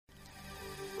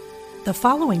The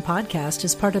following podcast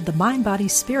is part of the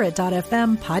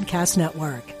MindBodySpirit.fm podcast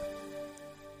network.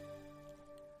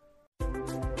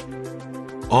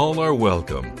 All are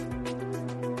welcome.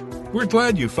 We're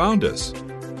glad you found us.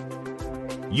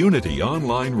 Unity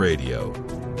Online Radio,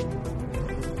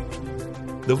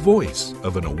 the voice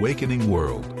of an awakening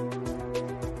world.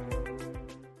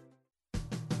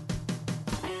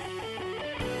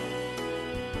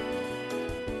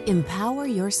 Empower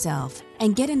yourself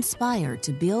and get inspired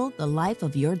to build the life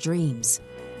of your dreams.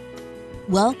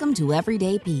 Welcome to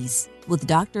Everyday Peace with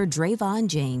Dr. Drayvon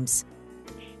James.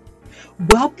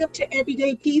 Welcome to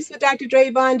Everyday Peace with Dr.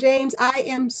 Drayvon James. I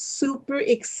am super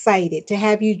excited to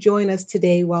have you join us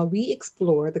today while we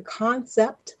explore the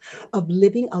concept of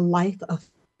living a life of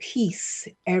peace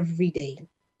every day.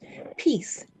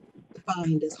 Peace,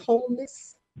 defined as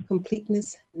wholeness,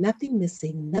 completeness, nothing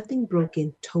missing, nothing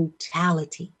broken,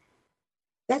 totality.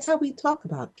 That's how we talk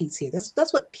about peace here.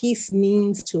 That's what peace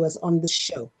means to us on the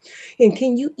show. And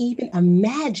can you even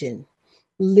imagine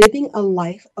living a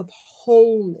life of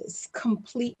wholeness,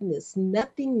 completeness,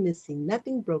 nothing missing,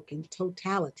 nothing broken,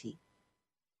 totality,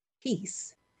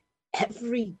 peace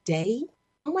every day?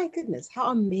 Oh my goodness,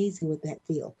 how amazing would that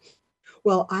feel?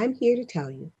 Well, I'm here to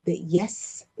tell you that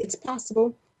yes, it's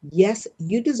possible. Yes,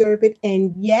 you deserve it.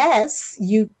 And yes,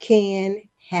 you can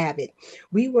have it.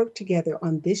 We work together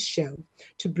on this show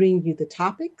to bring you the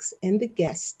topics and the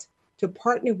guests to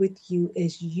partner with you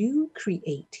as you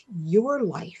create your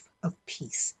life of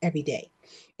peace every day.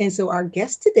 And so our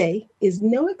guest today is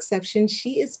no exception.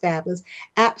 She is fabulous,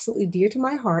 absolutely dear to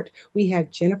my heart. We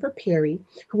have Jennifer Perry,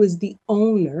 who is the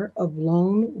owner of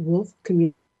Lone Wolf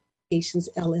Communications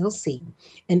LLC,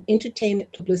 an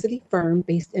entertainment publicity firm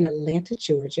based in Atlanta,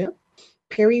 Georgia.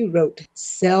 Perry wrote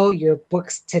Sell Your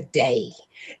Books Today,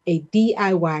 a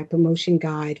DIY promotion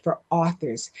guide for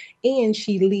authors, and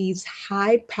she leads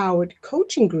high-powered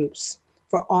coaching groups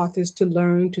for authors to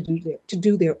learn to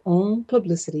do their own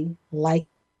publicity like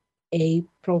a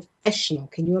professional.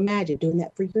 Can you imagine doing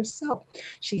that for yourself?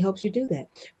 She helps you do that.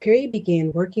 Perry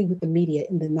began working with the media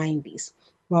in the 90s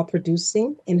while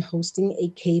producing and hosting a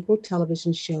cable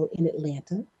television show in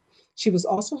Atlanta. She was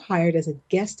also hired as a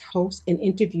guest host and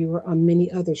interviewer on many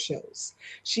other shows.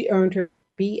 She earned her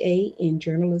BA in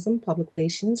Journalism Public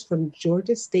Relations from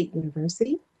Georgia State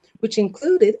University, which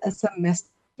included a semester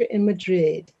in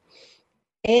Madrid.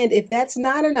 And if that's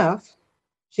not enough,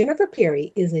 Jennifer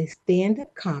Perry is a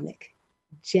stand-up comic,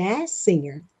 jazz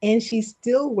singer, and she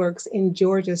still works in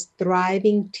Georgia's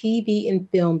thriving TV and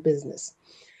film business.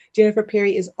 Jennifer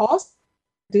Perry is also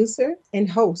producer and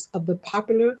host of the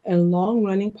popular and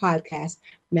long-running podcast,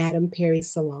 Madam Perry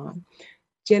Salon.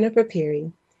 Jennifer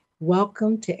Perry,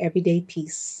 welcome to Everyday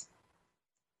Peace.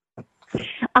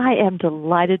 I am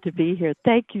delighted to be here.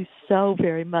 Thank you so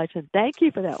very much, and thank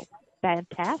you for that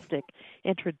fantastic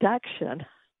introduction.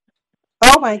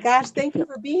 Oh my gosh, thank you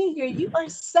for being here. You are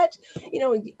such,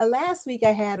 last week I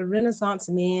had a Renaissance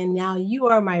man. Now you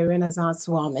are my Renaissance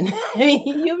woman. I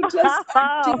mean, you just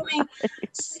are doing,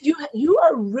 you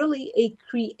are really a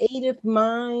creative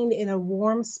mind and a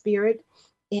warm spirit.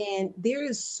 And there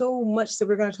is so much that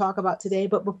we're going to talk about today.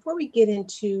 But before we get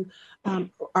into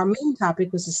our main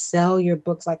topic, was to sell your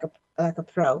books like a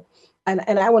pro. And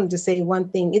I wanted to say one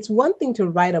thing. It's one thing to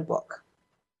write a book.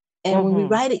 And when we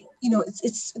write it,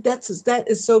 that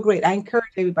is so great. I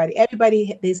encourage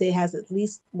everybody, they say, has at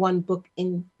least one book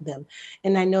in them.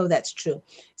 And I know that's true.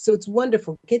 So it's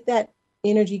wonderful. Get that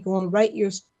energy going, write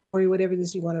your story, whatever it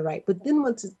is you want to write. But then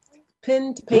once it's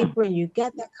pen to paper and you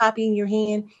get that copy in your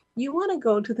hand, you want to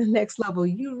go to the next level.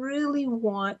 You really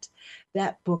want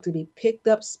that book to be picked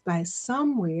up by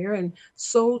somewhere and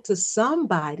sold to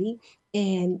somebody.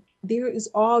 And there is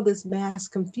all this mass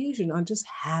confusion on just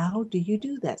how do you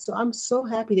do that. So I'm so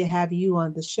happy to have you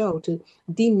on the show to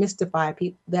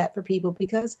demystify that for people,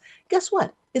 because guess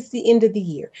what? It's the end of the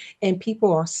year and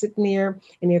people are sitting there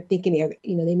and they're thinking,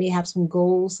 they may have some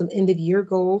goals, some end of year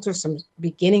goals or some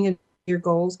beginning of year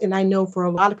goals. And I know for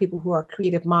a lot of people who are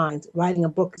creative minds, writing a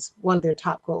book is one of their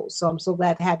top goals. So I'm so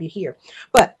glad to have you here.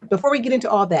 But before we get into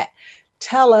all that,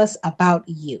 tell us about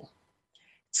you.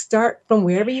 Start from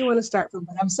wherever you want to start from,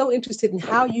 but I'm so interested in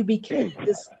how you became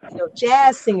this,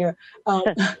 jazz singer,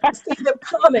 stand-up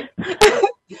comic,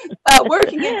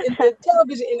 working in the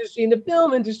television industry, in the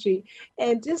film industry,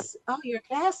 and just, you're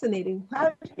fascinating. How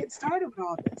did you get started with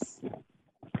all this?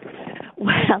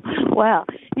 Well,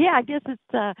 yeah, I guess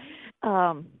it's,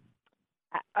 can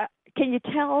you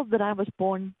tell that I was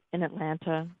born in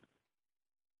Atlanta?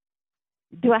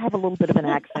 Do I have a little bit of an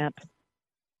accent?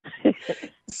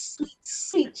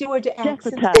 Sweet Georgia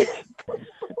accent. Just a touch.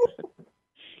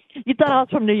 You thought I was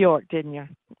from New York, didn't you?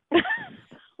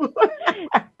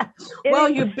 Well,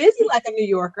 you're busy like a New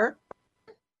Yorker.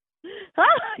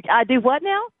 I do what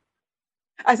now?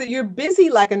 I said, you're busy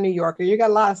like a New Yorker. You got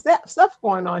a lot of stuff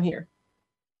going on here.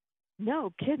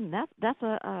 No kidding. That's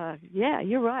a yeah.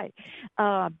 You're right.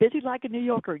 Busy like a New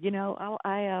Yorker. You know,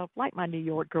 I like my New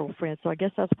York girlfriend, so I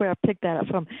guess that's where I picked that up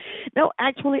from. No,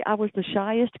 actually, I was the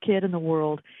shyest kid in the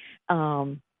world.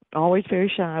 Always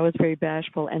very shy. I was very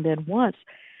bashful, and then once,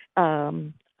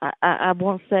 I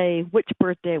won't say which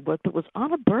birthday it was, but it was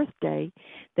on a birthday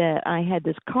that I had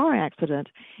this car accident,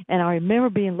 and I remember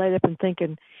being laid up and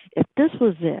thinking, if this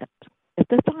was it,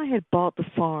 if I had bought the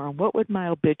farm, what would my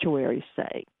obituary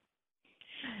say?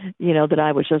 You know, that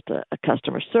I was just a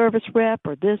customer service rep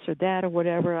or this or that or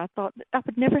whatever. I thought I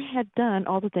would never had done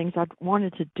all the things I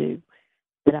wanted to do,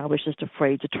 that I was just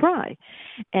afraid to try.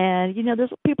 And, you know,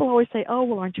 there's people always say, oh,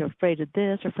 well, aren't you afraid of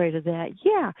this, afraid of that?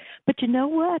 Yeah, but you know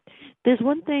what? There's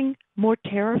one thing more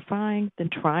terrifying than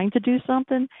trying to do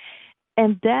something,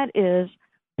 and that is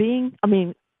being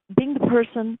the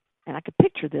person, and I could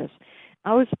picture this.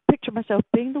 I always picture myself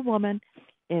being the woman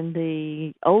in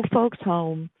the old folks'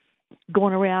 home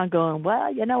going around going,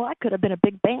 well, you know, I could have been a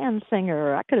big band singer,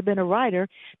 or I could have been a writer.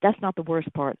 That's not the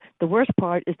worst part. The worst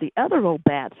part is the other old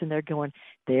bats, and they're going,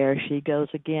 there she goes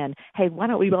again. Hey, why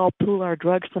don't we all pool our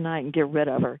drugs tonight and get rid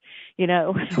of her? You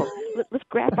know, let's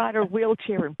grab out her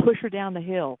wheelchair and push her down the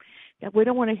hill. We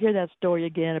don't want to hear that story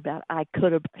again about I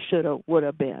could have, should have, would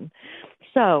have been.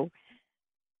 So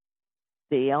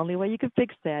the only way you can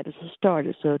fix that is to start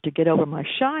it. So to get over my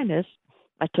shyness,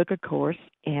 I took a course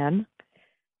in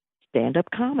stand-up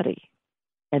comedy.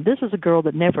 And this is a girl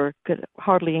that never could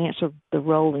hardly answer the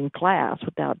role in class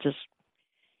without just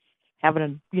having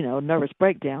a, you know, nervous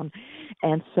breakdown.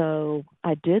 And so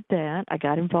I did that. I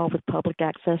got involved with public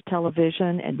access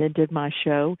television and then did my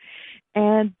show.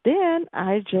 And then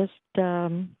I just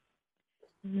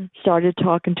started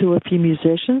talking to a few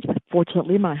musicians.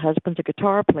 Fortunately, my husband's a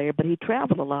guitar player, but he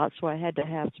traveled a lot, so I had to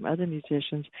have some other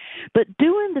musicians. But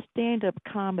doing the stand-up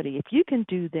comedy, if you can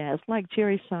do that, it's like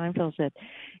Jerry Seinfeld said,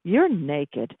 you're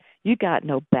naked. You got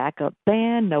no backup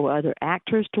band, no other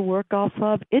actors to work off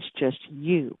of. It's just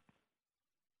you.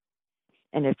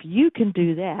 And if you can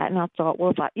do that, and I thought,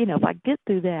 well, if I get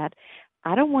through that,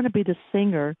 I don't want to be the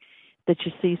singer that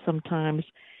you see sometimes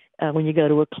when you go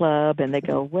to a club and they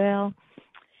go, well,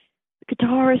 the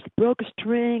guitarist broke a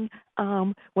string.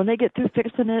 When they get through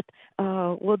fixing it,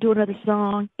 we'll do another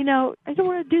song. You know, I don't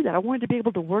want to do that. I wanted to be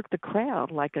able to work the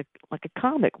crowd like a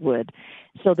comic would,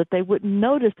 so that they wouldn't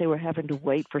notice they were having to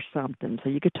wait for something. So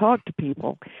you could talk to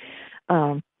people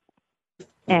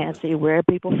and see where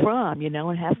people from, you know,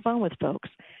 and have fun with folks.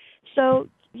 So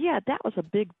yeah, that was a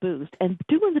big boost. And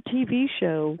doing the TV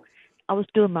show, I was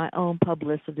doing my own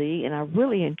publicity, and I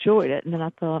really enjoyed it. And then I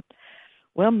thought,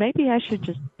 well, maybe I should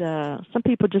just, some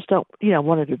people just don't, you know,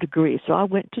 wanted a degree. So I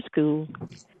went to school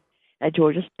at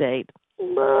Georgia State, a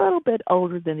little bit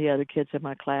older than the other kids in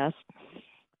my class.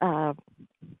 But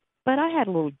I had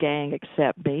a little gang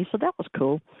except me, so that was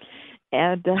cool.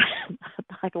 And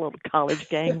like a little college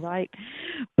gang, right?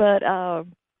 But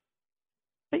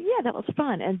yeah, that was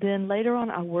fun. And then later on,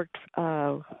 I worked,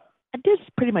 I did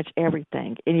pretty much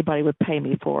everything anybody would pay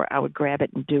me for. I would grab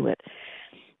it and do it.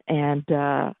 And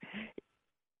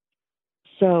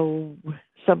so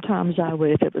sometimes I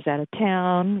would, if it was out of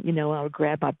town, you know, I would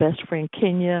grab my best friend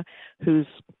Kenya, who's,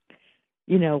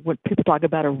 you know, when people talk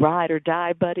about a ride or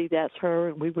die buddy, that's her,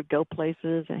 and we would go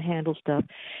places and handle stuff.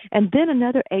 And then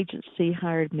another agency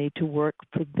hired me to work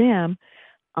for them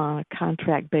on a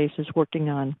contract basis, working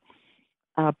on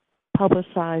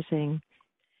publicizing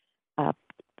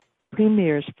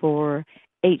premieres for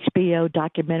HBO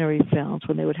documentary films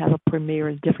when they would have a premiere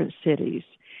in different cities.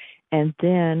 And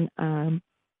then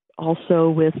also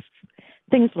with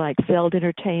things like Feld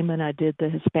Entertainment, I did the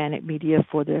Hispanic media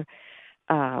for the,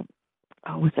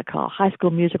 what's it called, High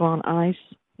School Musical on Ice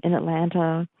in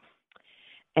Atlanta.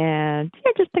 And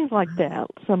yeah, just things like that.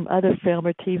 Some other film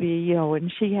or TV, you know,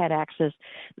 and she had access.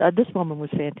 This woman was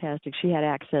fantastic. She had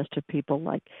access to people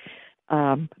like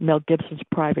Mel Gibson's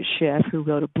Private Chef, who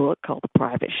wrote a book called The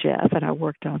Private Chef, and I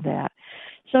worked on that.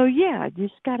 So yeah, you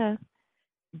just got to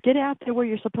get out there where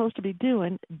you're supposed to be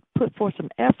doing, put forth some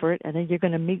effort, and then you're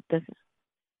going to meet the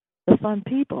fun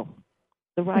people,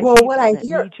 the right people what that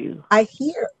need you. I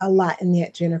hear a lot in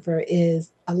that, Jennifer,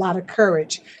 is a lot of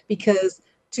courage, because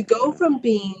to go from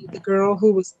being the girl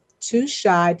who was too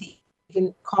shy to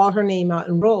even call her name out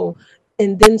and roll,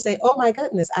 and then say, oh my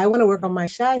goodness, I want to work on my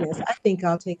shyness. I think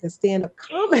I'll take a stand-up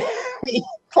comedy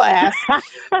class,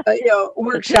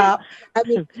 workshop. I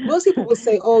mean, most people will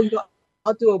say, oh, you know,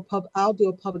 I'll do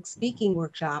a public speaking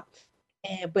workshop.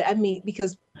 And but I mean,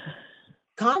 because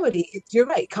comedy, you're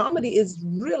right, comedy is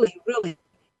really, really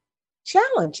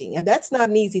challenging, and that's not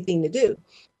an easy thing to do.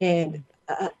 And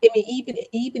I mean,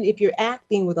 even if you're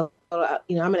acting with I'm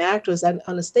an actress on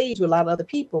a stage with a lot of other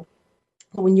people.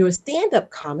 But when you're a stand-up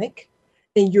comic,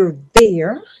 and you're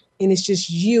there, and it's just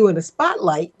you in the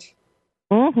spotlight,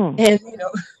 Mm-hmm. and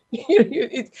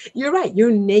you're right,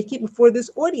 you're naked before this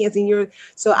audience, and you're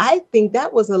so I think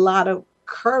that was a lot of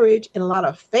courage and a lot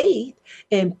of faith,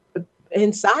 and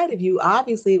inside of you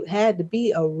obviously it had to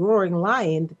be a roaring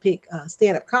lion to pick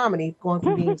stand-up comedy, going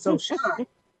from being so shy,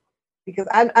 because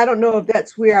I don't know if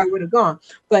that's where I would have gone.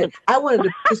 But I wanted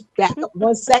to just back up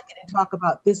 1 second and talk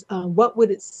about this. What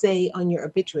would it say on your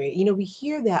obituary? We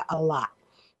hear that a lot.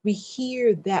 We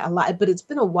hear that a lot, but it's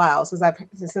been a while since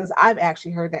I've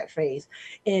actually heard that phrase.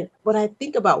 And what I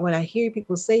think about when I hear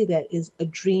people say that is a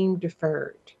dream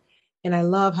deferred. And I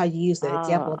love how you use that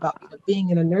example about Ah. being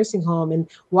in a nursing home and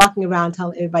walking around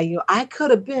telling everybody, I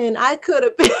could have been.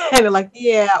 And like,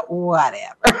 yeah,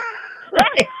 whatever.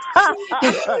 Right. I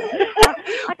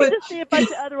could But just see a bunch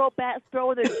of other old bats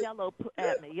throwing their jello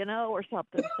at me, or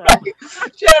something. So,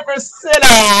 Jennifer, sit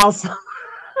down.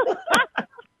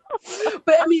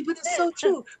 But it's so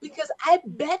true, because I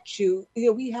bet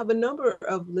we have a number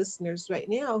of listeners right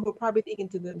now who are probably thinking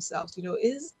to themselves,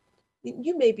 is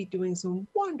you may be doing some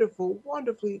wonderful,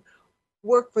 wonderfully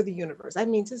work for the universe. I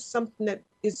mean, just something that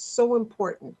is so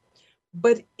important.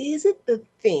 But is it the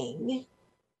thing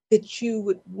that you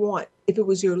would want if it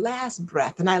was your last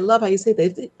breath? And I love how you say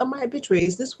that. On my obituary,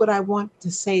 is this what I want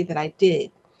to say that I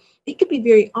did? It could be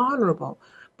very honorable,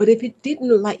 but if it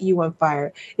didn't light you on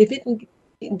fire, if it didn't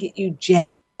get you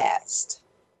jazzed,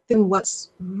 then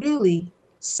what's really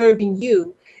serving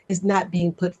you is not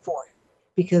being put forth.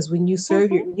 Because when you hmm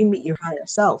when you meet your higher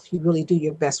self, you really do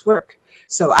your best work.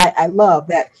 So I love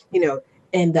that,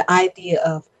 and the idea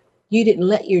of you didn't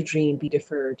let your dream be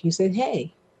deferred. You said,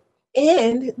 hey,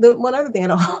 and the one other thing I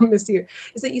don't miss here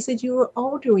is that you said you were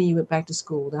older when you went back to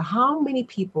school. Now, how many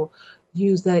people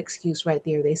use that excuse right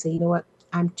there? They say, you know what?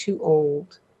 I'm too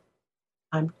old.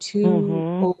 I'm too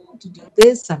hmm old to do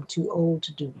this. I'm too old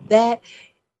to do that.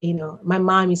 My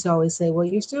mom used to always say, well,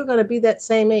 you're still going to be that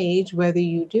same age, whether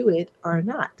you do it or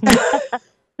not.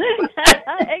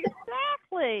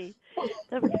 Exactly.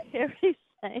 The very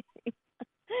same.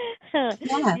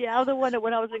 Yeah. Yeah, I'm the one that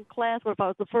when I was in class, or if I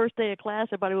was the first day of class,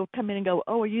 everybody would come in and go,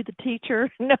 "Oh, are you the teacher?"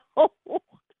 No.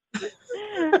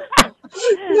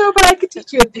 No, but I could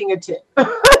teach you a thing or two.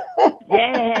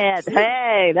 Yeah.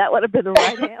 Hey, that would have been the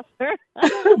right answer.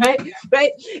 Right,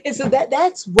 right. And so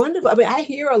that's wonderful. I mean, I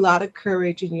hear a lot of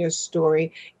courage in your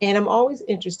story, and I'm always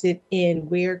interested in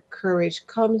where courage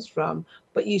comes from.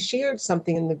 But you shared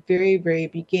something in the very, very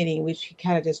beginning, which you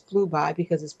kind of just flew by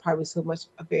because it's probably so much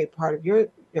a very part of your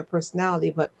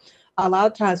personality. But a lot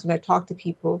of times when I talk to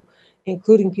people,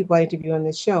 including people I interview on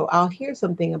this show, I'll hear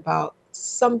something about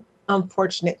some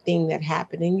unfortunate thing that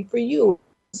happened, and for you,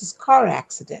 this is car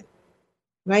accident,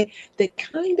 right? That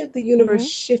kind of the universe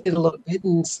Mhm. shifted a little bit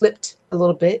and slipped a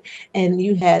little bit, and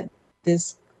you had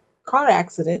this car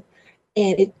accident,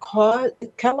 and it kind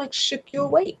of like shook you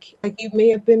awake. Like you may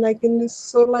have been like in this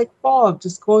sort of like fog,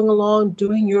 just going along,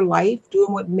 doing your life,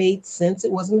 doing what made sense.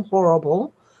 It wasn't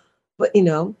horrible, but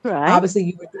Right. obviously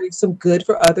you were doing some good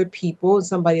for other people, and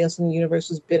somebody else in the universe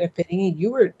was benefiting, and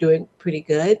you were doing pretty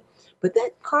good. But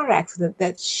that car accident,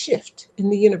 that shift in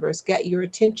the universe got your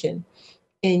attention,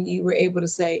 and you were able to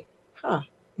say, huh,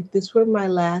 if this were my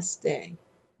last day,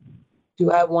 do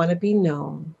I want to be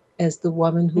known as the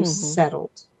woman who Mhm.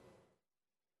 settled?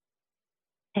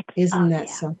 Oh Isn't that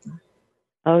yeah. something,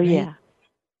 Oh right? yeah.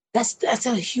 That's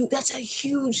a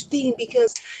huge thing,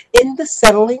 because in the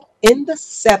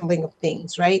settling of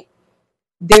things, right?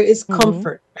 There is Mhm.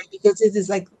 comfort, right? Because it is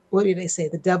like, what do they say?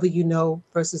 The devil you know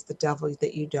versus the devil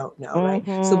that you don't know, right?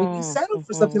 So when you Mhm. settle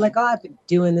for something like, Mhm. oh, I've been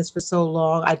doing this for so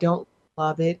long, I don't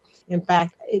love it. In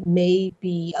fact, it may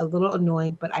be a little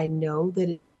annoying, but I know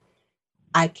that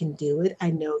I can do it.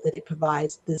 I know that it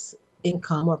provides this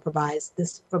income or provides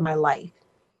this for my life.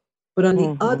 But on the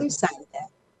other Mhm. side of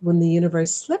that, when the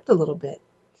universe slipped a little bit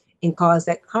and caused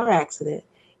that car accident,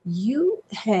 you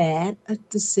had a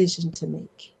decision to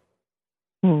make.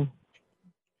 Hmm.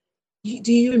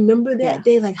 Do you remember Yeah. that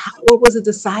day? Like, what was it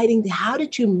deciding? How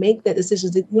did you make that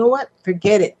decision? You know what?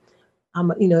 Forget it.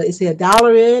 Is it a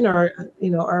dollar in, or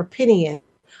a penny in?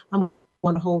 I'm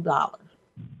one whole dollar.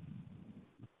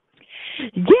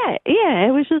 Yeah, yeah.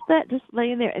 It was just that, just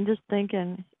laying there and just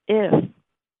thinking, if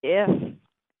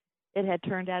it had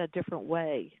turned out a different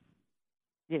way,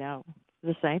 you know,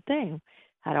 the same thing.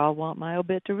 How do I want my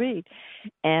obit to read?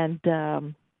 And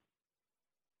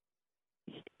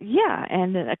yeah,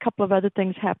 and then a couple of other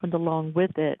things happened along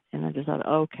with it, and I just thought,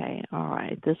 okay, all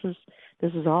right, this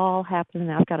is all happening.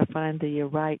 I've got to find the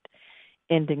right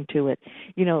ending to it.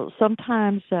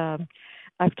 Sometimes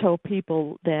I've told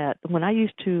people that when I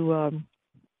used to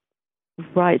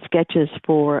write sketches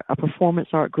for a performance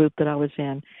art group that I was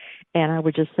in, and I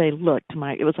would just say, look,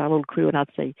 it was our little crew, and I'd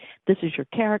say, this is your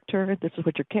character, this is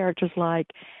what your character's like,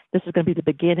 this is going to be the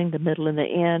beginning, the middle, and the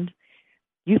end.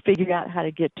 You figure out how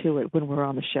to get to it when we're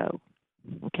on the show.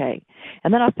 Okay.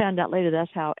 And then I found out later that's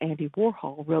how Andy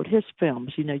Warhol wrote his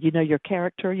films. You know your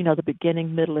character, the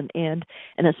beginning, middle, and end,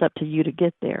 and it's up to you to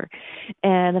get there.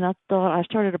 And then I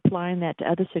started applying that to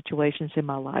other situations in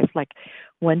my life. Like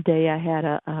one day I had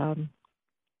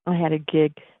a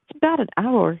gig. It's about an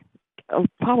hour,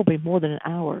 probably more than an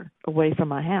hour away from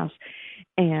my house.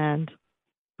 And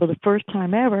for the first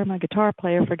time ever, my guitar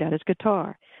player forgot his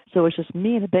guitar. So it's just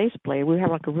me and a bass player. We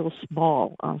have like a real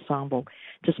small ensemble,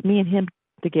 just me and him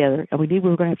together. And we knew we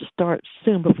were going to have to start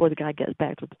soon before the guy gets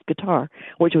back with his guitar,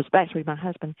 which was actually my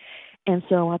husband. And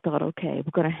so I thought, okay,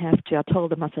 we're going to have to. I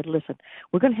told him, I said, listen,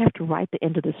 we're going to have to write the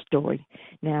end of this story.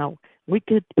 Now, we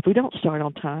could, if we don't start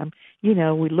on time, we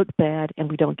look bad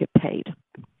and we don't get paid.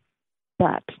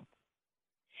 But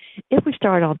if we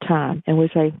start on time and we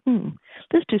say,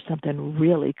 let's do something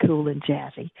really cool and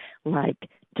jazzy, like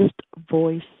just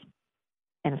voice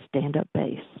and a stand-up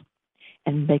bass,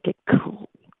 and make it cool,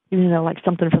 like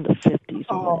something from the 50s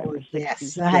or whatever.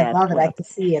 Yes, I love it. I can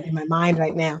see it in my mind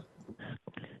right now.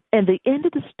 And the end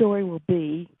of the story will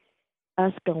be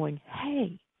us going,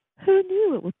 hey, who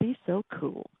knew it would be so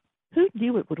cool? Who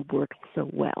knew it would work so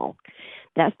well?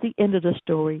 That's the end of the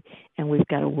story, and we've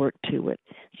got to work to it.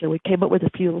 So we came up with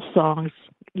a few songs,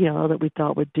 that we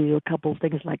thought would do, a couple of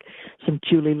things like some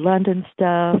Julie London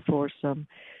stuff or some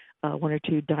one or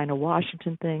two Dinah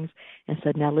Washington things, and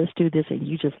said, now let's do this, and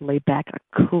you just lay back a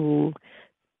cool,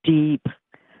 deep,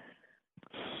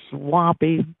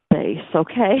 swampy bass,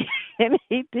 okay? And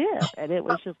he did, and it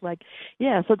was just like,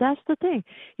 yeah, so that's the thing.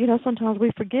 Sometimes we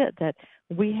forget that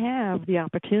we have the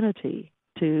opportunity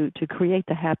to create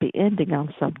the happy ending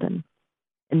on something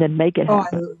and then make it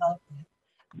happen.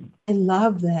 I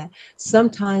love that.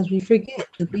 Sometimes we forget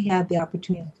that we have the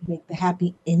opportunity to make the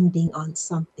happy ending on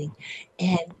something,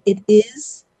 and it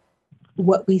is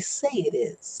what we say it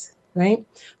is, right?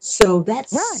 So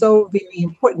that's right. So very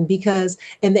important because,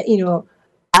 and that,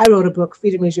 I wrote a book,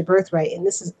 Freedom is Your Birthright, and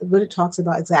this is what it talks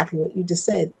about exactly what you just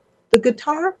said. The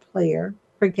guitar player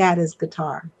forgot his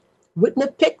guitar. Wouldn't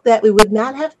have picked that. We would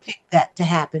not have picked that to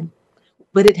happen,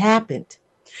 but it happened.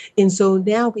 And so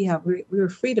now we're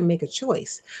free to make a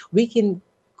choice. We can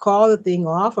call the thing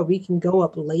off, or we can go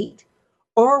up late,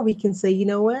 or we can say, you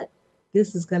know what?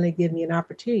 This is going to give me an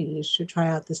opportunity to try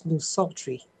out this new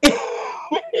sultry.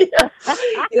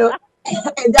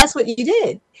 And that's what you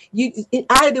did.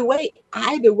 Either way,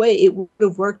 it would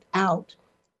have worked out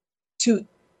to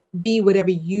be whatever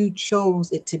you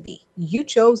chose it to be. You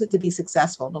chose it to be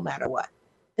successful no matter what.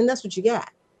 And that's what you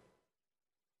got.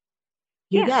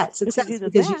 You got success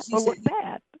because you look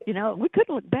bad. We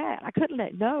couldn't look bad. I couldn't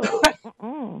let no.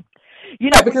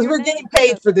 Because we're getting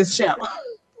paid for this show.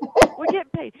 We're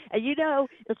getting paid. And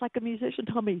it's like a musician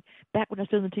told me back when I was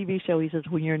doing the TV show, he says,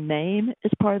 when your name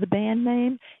is part of the band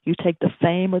name, you take the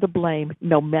fame or the blame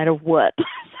no matter what.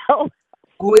 So,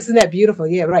 isn't that beautiful?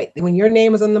 Yeah, right. When your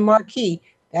name is on the marquee,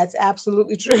 that's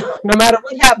absolutely true. No matter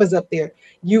what happens up there,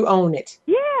 you own it.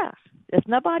 Yeah. If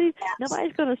nobody's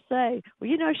going to say,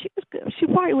 well, she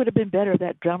probably would have been better if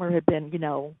that drummer had been,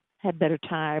 had better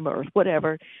time or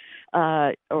whatever,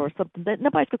 or something. That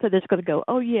nobody's going to say that's going to go,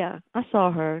 oh yeah, I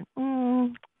saw her.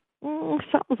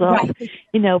 Something's off, right.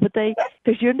 But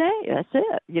because your name, that's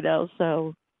it,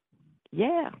 So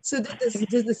yeah. So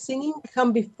does the singing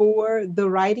come before the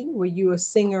writing? Were you a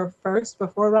singer first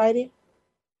before writing?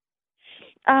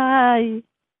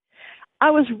 I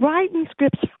was writing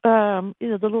scripts, the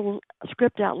little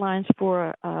script outlines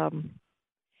for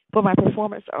my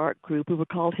performance art group. We were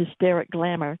called Hysteric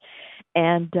Glamour,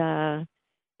 and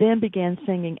then began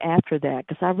singing after that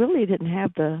because I really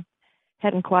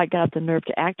hadn't quite got the nerve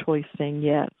to actually sing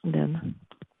yet. And then,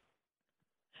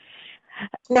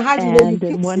 now, how did you know you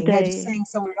could sing? Had you sang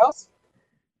somewhere else?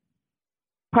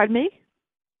 Pardon me?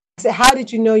 So how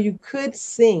did you know you could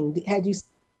sing? Had you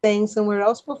sang somewhere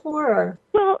else before? Or?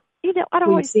 Well, I'd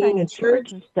always sang in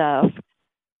church and stuff.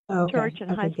 Okay. Church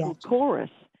and high school chorus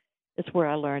is where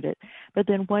I learned it. But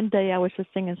then one day I was just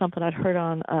singing something I'd heard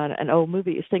on an old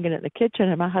movie, singing it in the kitchen,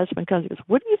 and my husband comes and goes,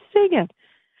 what are you singing?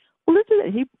 Well,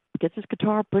 listen, he gets his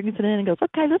guitar, brings it in, and goes,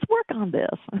 okay, let's work on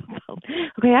this. So,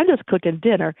 okay, I'm just cooking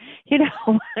dinner,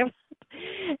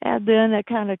 And then it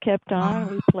kind of kept on.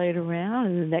 We played around,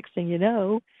 and the next thing you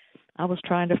know, I was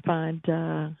trying to find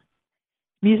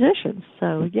musicians.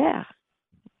 So yeah,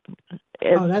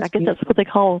 Oh, I that's guess that's beautiful. what they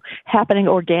call happening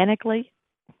organically.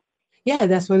 Yeah,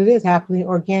 that's what it is, happening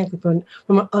organically from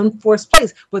an unforced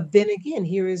place. But then again,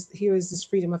 here is this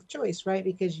freedom of choice, right?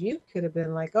 Because you could have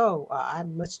been like, "Oh,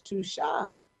 I'm much too shy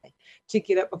to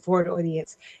get up before the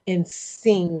audience and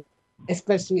sing,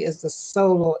 especially as the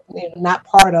solo, not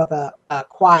part of a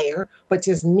choir, but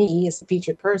just me as the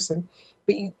featured person."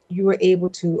 But you were able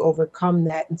to overcome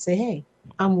that and say, "Hey,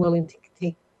 I'm willing to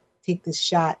take this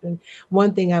shot." And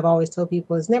one thing I've always told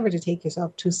people is never to take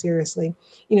yourself too seriously.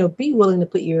 Be willing to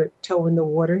put your toe in the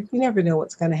water. You never know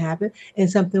what's going to happen, and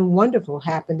something wonderful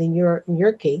happened in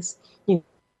your case. You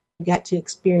got to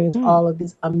experience Mm. all of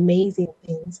these amazing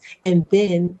things, and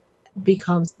then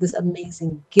becomes this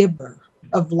amazing giver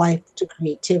of life to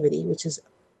creativity, which is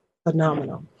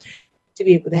phenomenal. To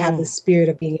be able to have the Mm. spirit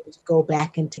of being able to go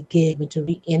back and to give and to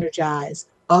re-energize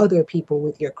other people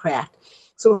with your craft.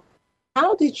 So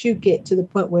how did you get to the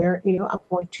point where, I'm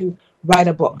going to write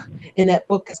a book, and that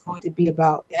book is going to be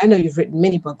about, I know you've written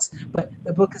many books, but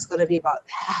the book is going to be about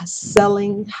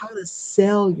selling, how to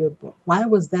sell your book. Why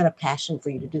was that a passion for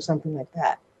you to do something like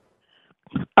that?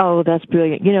 Oh, that's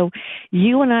brilliant.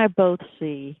 You and I both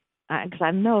see, because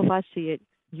I know if I see it,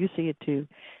 you see it too.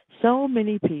 So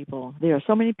many people, there are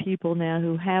so many people now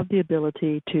who have the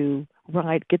ability to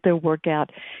write, get their work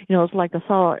out. It's like I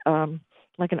saw,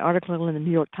 like an article in the New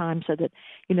York Times said that,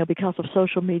 because of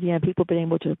social media and people being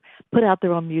able to put out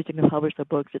their own music and publish their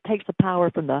books, it takes the power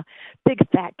from the big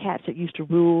fat cats that used to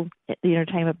rule the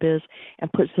entertainment biz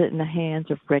and puts it in the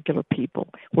hands of regular people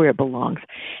where it belongs.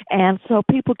 And so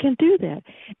people can do that.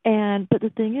 But the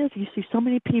thing is, you see so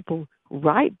many people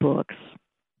write books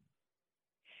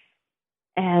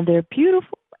and they're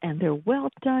beautiful and they're well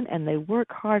done and they work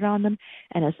hard on them.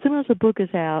 And as soon as the book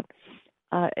is out,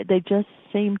 they just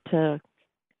seem to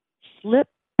slip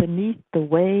beneath the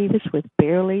waves with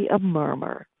barely a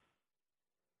murmur,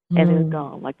 and they're Mm.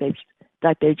 gone, like they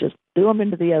just threw them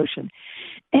into the ocean.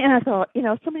 And I thought,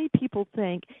 so many people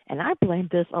think, and I blame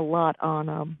this a lot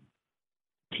on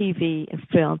TV and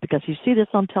film, because you see this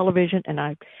on television, and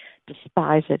I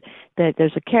despise it. That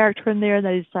there's a character in there, and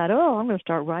they decide, oh, I'm going to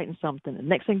start writing something. And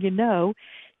next thing you know,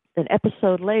 an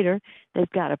episode later, they've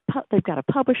got a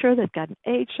publisher, they've got an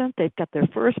agent, they've got their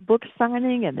first book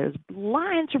signing, and there's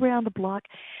lines around the block.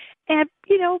 And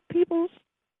people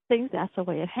think that's the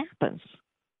way it happens.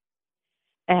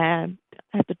 And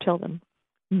I have to tell them,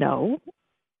 no,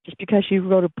 just because you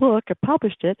wrote a book or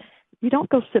published it, you don't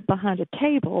go sit behind a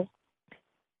table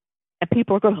and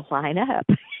people are going to line up.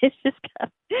 It's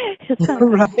not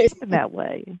going to Right. happen that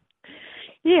way.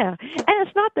 Yeah, and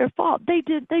it's not their fault. They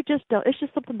just don't. It's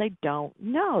just something they don't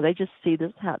know. They just see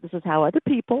this is how other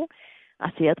people.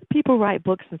 I see other people write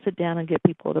books and sit down and get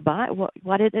people to buy it.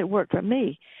 Why didn't it work for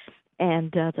me?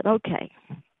 And I said, okay,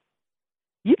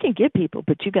 you can get people,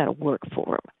 but you got to work for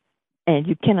them, and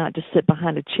you cannot just sit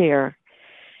behind a chair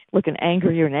looking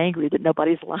angrier and angry that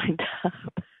nobody's lined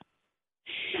up.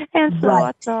 And so I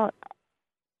Right. thought,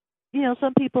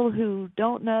 some people who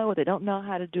don't know, or they don't know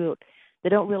how to do it, they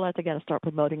don't realize they got to start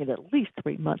promoting it at least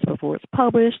 3 months before it's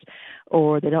published,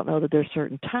 or they don't know that there's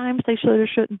certain times they should or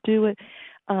shouldn't do it.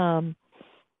 Um,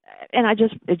 and I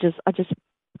just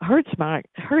hurts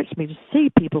me to see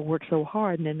people work so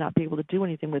hard and then not be able to do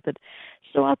anything with it.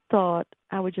 So I thought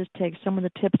I would just take some of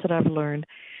the tips that I've learned,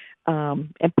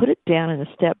 and put it down in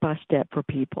a step by step for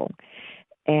people.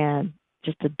 And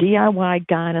just a DIY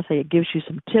guide. I say it gives you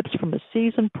some tips from a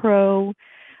seasoned pro,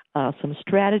 some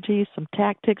strategies, some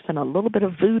tactics, and a little bit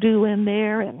of voodoo in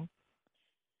there,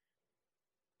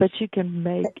 but you can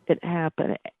make it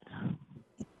happen.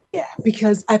 Yeah,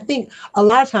 because I think a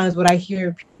lot of times what I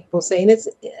hear people say, and it's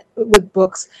with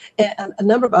books and a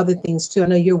number of other things too. I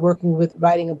know you're working with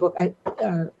writing a book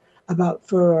about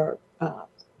for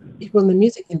people in the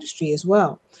music industry as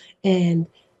well. And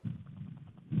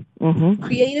Hmm.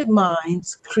 creative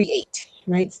minds create,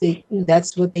 right? So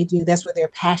that's what they do. That's where their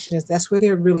passion is. That's where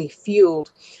they're really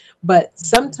fueled. But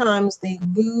sometimes they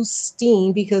lose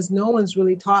steam because no one's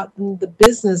really taught them the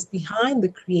business behind the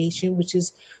creation, which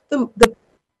is the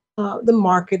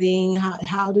marketing,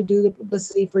 how to do the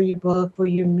publicity for your book, for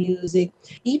your music.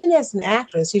 Even as an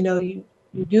actress, you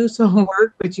do some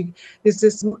work, but there's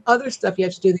just some other stuff you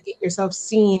have to do to get yourself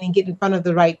seen and get in front of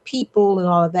the right people and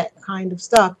all of that kind of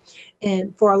stuff.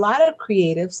 And for a lot of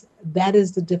creatives, that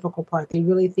is the difficult part. They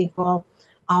really think, well,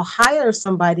 I'll hire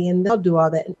somebody and they'll do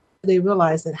all that. And they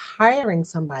realize that hiring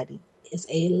somebody is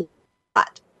a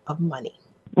lot of money,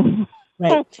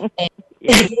 right?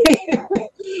 Yeah.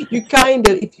 You kind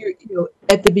of, if you're,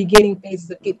 at the beginning phases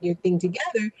of getting your thing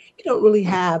together, you don't really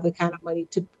have the kind of money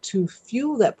to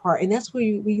fuel that part, and that's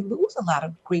where we lose a lot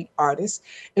of great artists,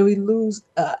 and we lose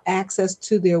access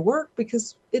to their work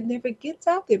because it never gets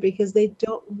out there because they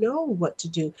don't know what to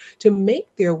do to make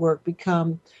their work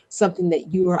become something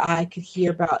that you or I could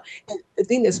hear about. And the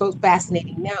thing that's so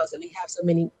fascinating now is that we have so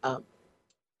many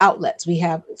outlets. We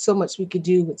have so much we could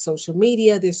do with social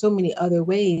media. There's so many other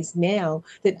ways now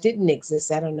that didn't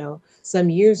exist. I don't know,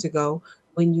 some years ago,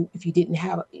 if you didn't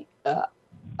have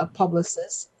a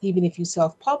publicist, even if you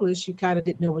self-publish, you kind of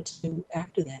didn't know what to do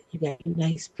after that. You got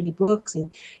nice, pretty books,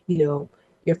 and you know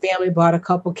your family bought a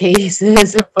couple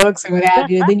cases of books or what have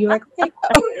you, and then you're like, okay,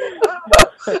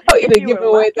 If you give were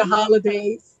away at the lucky.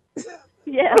 holidays.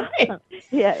 Yeah. Right,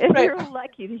 Yeah. If right. you're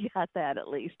lucky, you got that at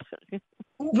least.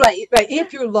 Right.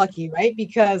 If you're lucky, right?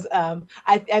 Because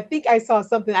I think I saw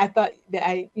something. I thought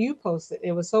that you posted.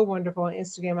 It was so wonderful on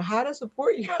Instagram. How to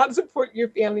support you, how to support your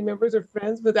family members or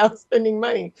friends without spending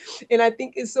money. And I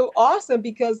think it's so awesome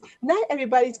because not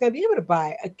everybody's going to be able to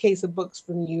buy a case of books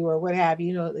from you or what have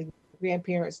you. Like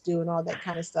grandparents do and all that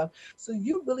kind of stuff. So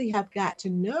you really have got to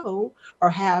know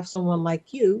or have someone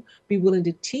like you be willing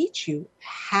to teach you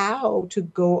how to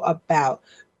go about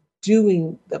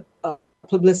doing the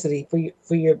publicity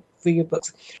for your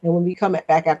books. And when we come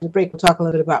back after the break, we'll talk a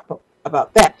little bit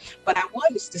about that. But I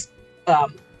wanted to just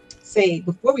say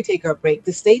before we take our break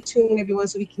to stay tuned, everyone,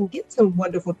 so we can get some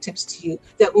wonderful tips to you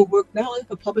that will work not only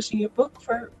for publishing your book,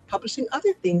 for publishing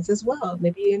other things as well.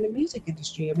 Maybe you're in the music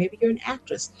industry, or maybe you're an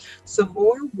actress. So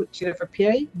more with Jennifer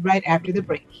Perry right after the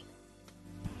break.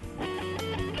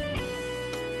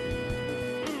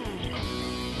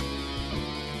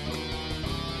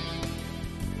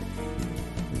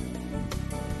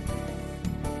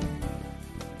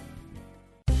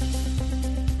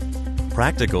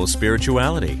 Practical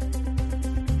spirituality.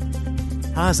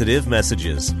 Positive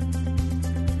messages.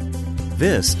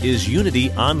 This is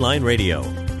Unity Online Radio,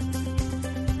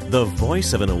 the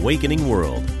voice of an awakening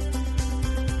world.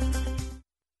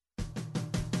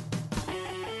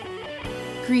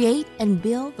 Create and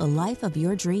build the life of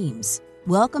your dreams.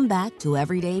 Welcome back to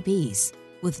Everyday Peace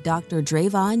with Dr.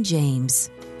 Drayvon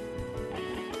James.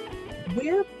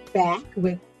 We're back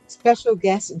with special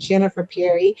guest Jennifer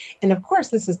Perry. And of course,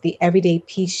 this is the Everyday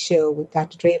Peace Show with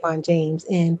Dr. Drayvon James.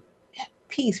 And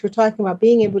peace, we're talking about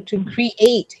being able to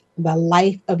create the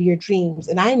life of your dreams.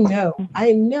 And I know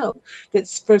that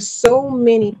for so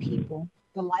many people,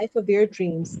 the life of their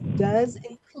dreams does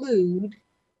include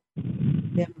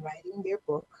them writing their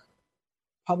book,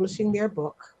 publishing their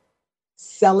book,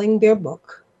 selling their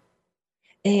book.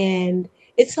 And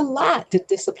it's a lot to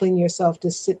discipline yourself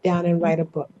to sit down and write a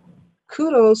book.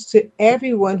 Kudos to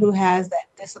everyone who has that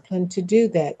discipline to do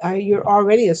that. You're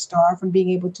already a star from being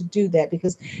able to do that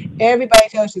because everybody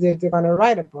tells you that they're going to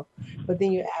write a book. But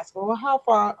then you ask, well, how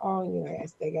far on?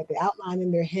 They got the outline in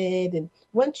their head. And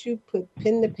once you put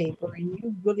pen to paper and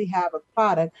you really have a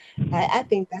product, I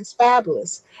think that's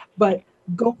fabulous. But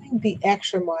going the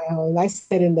extra mile, and I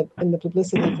said in the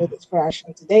publicity for our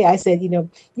show today, I said,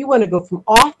 you want to go from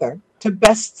author to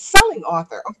best-selling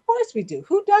author. Of course we do.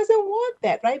 Who doesn't want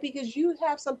that, right? Because you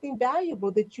have something valuable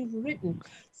that you've written,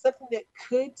 something that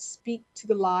could speak to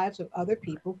the lives of other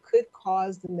people, could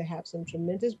cause them to have some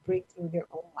tremendous breakthrough in their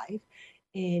own life.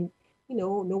 And,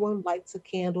 no one lights a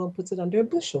candle and puts it under a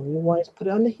bushel. You want to put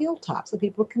it on the hilltop so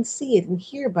people can see it and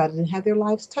hear about it and have their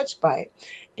lives touched by it.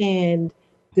 And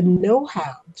the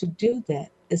know-how to do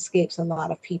that escapes a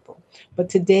lot of people. But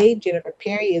today, Jennifer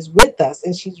Perry is with us,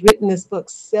 and she's written this book,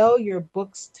 Sell Your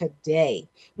Books Today.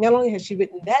 Not only has she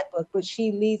written that book, but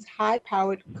she leads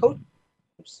high-powered coaching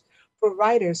groups for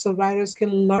writers so writers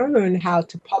can learn how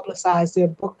to publicize their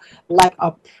book like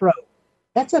a pro.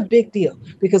 That's a big deal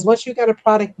because once you got a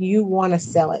product, you want to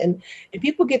sell it, and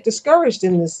people get discouraged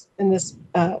in this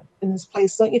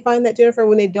place. Don't you find that, Jennifer,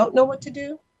 when they don't know what to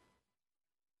do?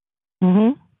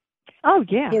 Mm-hmm. Oh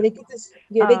yeah. Yeah, they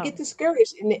get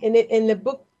discouraged, and the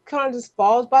book kind of just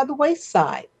falls by the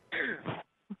wayside.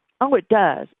 Oh, it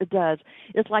does. It does.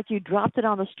 It's like you dropped it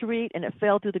on the street and it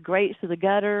fell through the grates to the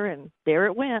gutter, and there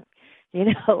it went.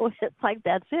 It's like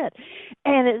that's it.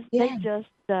 And they just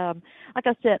like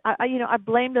I said, I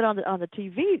blamed it on the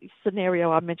TV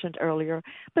scenario I mentioned earlier,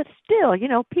 but still,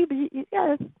 people, you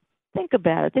gotta think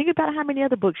about it. Think about how many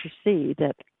other books you see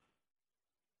that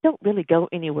don't really go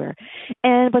anywhere.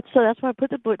 But so that's why I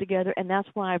put the book together, and that's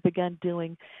why I've begun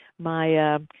doing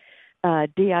my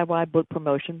DIY book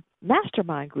promotion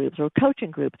mastermind groups or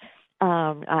coaching group.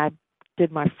 I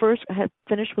had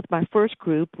finished with my first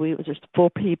group. It was just 4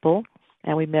 people,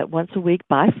 and we met once a week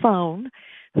by phone.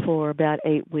 for about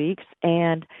 8 weeks,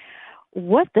 and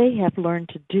what they have learned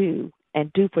to do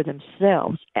and do for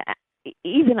themselves,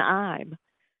 even I'm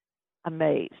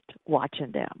amazed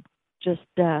watching them. Just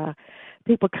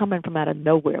people coming from out of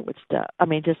nowhere with stuff. I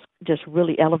mean, just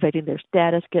really elevating their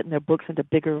status, getting their books into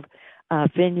bigger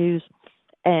venues,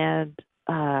 and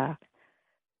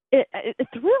it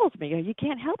thrills me. You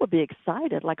can't help but be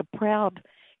excited, like a proud,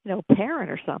 parent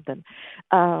or something.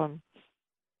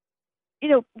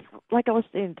 Like I was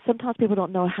saying, sometimes people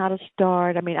don't know how to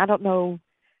start. I mean, I don't know.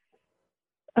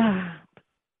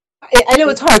 I know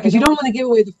it's hard because you don't want to give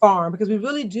away the farm, because we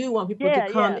really do want people to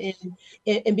come in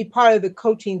and be part of the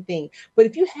coaching thing. But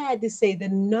if you had to say the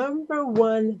number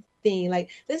one thing, like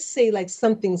let's say like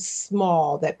something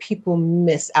small that people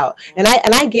miss out, and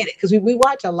I get it, because we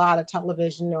watch a lot of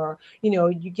television, or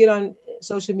you get on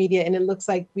social media and it looks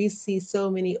like we see so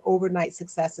many overnight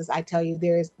successes. I tell you,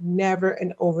 there is never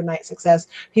an overnight success.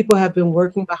 People have been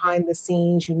working behind the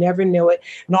scenes. You never know it,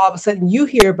 and all of a sudden you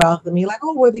hear about them. You're like,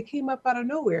 oh, well, they came up out of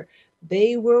nowhere.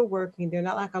 They were working. They're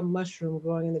not like a mushroom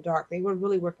growing in the dark. They were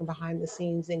really working behind the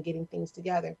scenes and getting things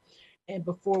together, and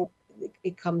before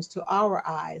it comes to our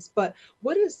eyes. But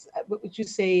what would you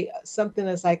say, something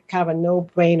that's like kind of a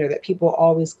no-brainer that people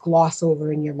always gloss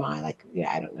over in your mind? Like,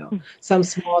 I don't know, some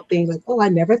small thing like, oh, I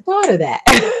never thought of that.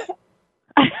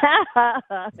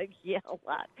 Yeah, a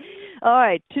lot. All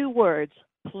right, 2 words: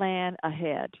 plan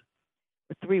ahead.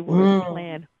 3 words: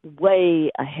 plan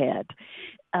way ahead.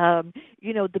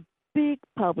 The big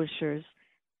publishers,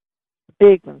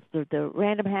 big ones, the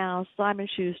Random House, Simon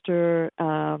Schuster,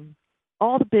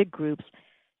 all the big groups,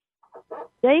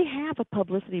 they have a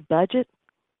publicity budget,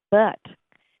 but in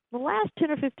the last 10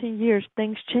 or 15 years,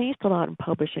 things changed a lot in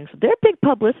publishing. So their big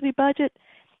publicity budget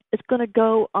is going to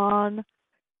go on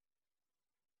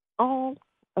all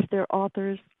of their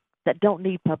authors that don't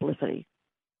need publicity.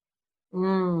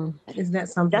 Isn't that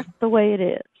something? That's the way it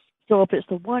is. So if it's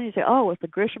the one you say, oh, it's the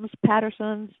Grishams,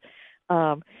 Pattersons,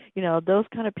 those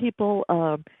kind of people,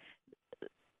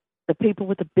 the people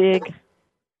with the big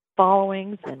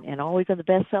followings and always on the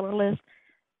bestseller list,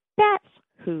 that's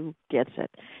who gets it.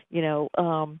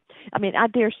 I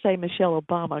dare say Michelle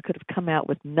Obama could have come out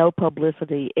with no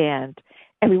publicity and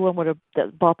everyone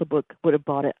that bought the book would have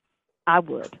bought it. I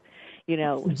would.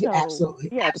 So, absolutely.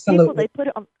 Yeah, absolutely. People, they put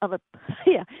it on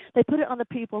they put it on the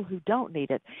people who don't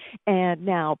need it. And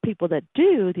now people that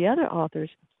do, the other authors,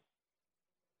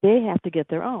 they have to get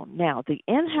their own. Now, the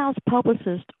in-house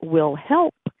publicist will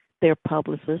help their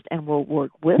publicist and will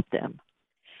work with them.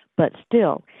 But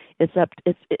still,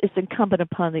 it's incumbent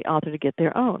upon the author to get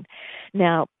their own.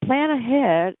 Now, plan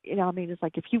ahead. It's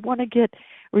like if you want to get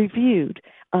reviewed,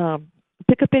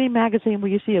 pick up any magazine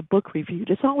where you see a book reviewed.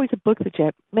 It's always a book that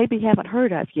you maybe haven't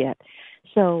heard of yet.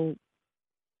 So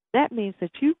that means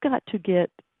that you've got to get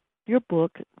your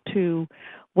book to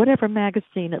whatever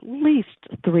magazine at least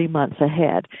 3 months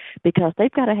ahead, because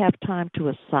they've got to have time to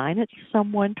assign it to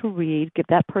someone to read, give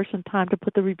that person time to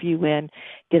put the review in,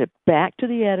 get it back to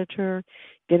the editor,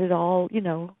 get it all,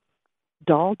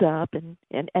 dolled up and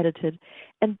edited,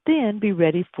 and then be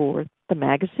ready for the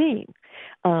magazine.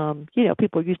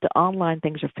 People are used to online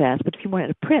things are fast, but if you want it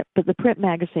to print, but the print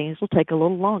magazines will take a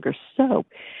little longer. So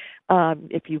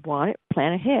if you want it,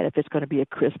 plan ahead. If it's going to be a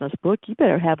Christmas book, you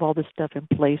better have all this stuff in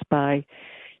place by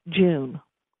June.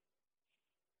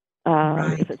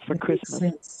 Right. If it's for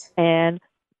Christmas. And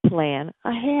plan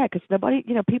ahead, because nobody,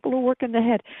 people are working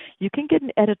ahead. You can get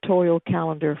an editorial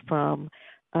calendar from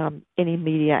any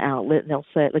media outlet, and they'll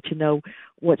let you know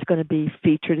what's going to be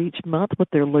featured each month, what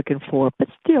they're looking for. But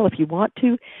still, if you want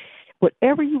to,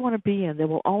 whatever you want to be in, there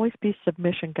will always be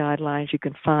submission guidelines you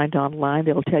can find online.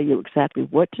 They'll tell you exactly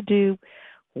what to do,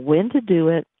 when to do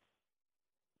it.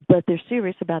 But they're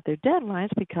serious about their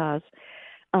deadlines, because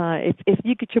if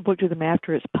you get your book to them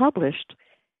after it's published,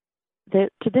 to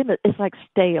them it's like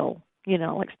stale,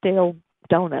 like stale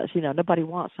donuts. Nobody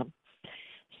wants them.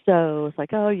 So it's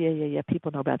like, oh, yeah,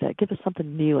 people know about that. Give us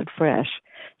something new and fresh.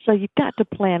 So you've got to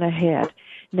plan ahead.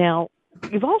 Now,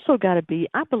 you've also got to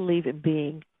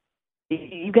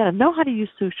you've got to know how to use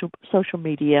social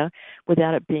media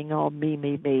without it being all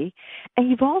me. And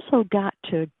you've also got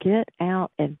to get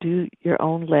out and do your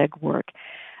own legwork.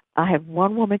 I have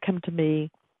one woman come to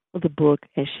me with a book,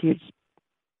 and she had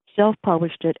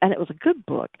self-published it, and it was a good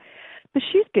book. But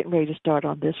she's getting ready to start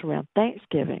on this around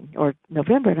Thanksgiving or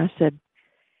November. And I said,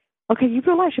 okay, you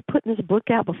realize you're putting this book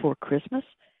out before Christmas,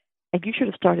 and you should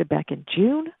have started back in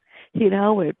June,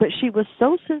 But she was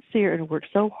so sincere and worked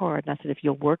so hard. And I said, if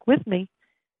you'll work with me,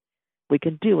 we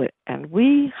can do it. And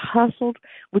we hustled.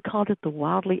 We called it the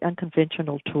Wildly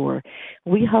Unconventional Tour.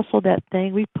 We hustled that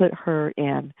thing. We put her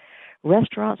in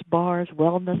restaurants, bars,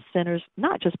 wellness centers,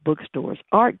 not just bookstores,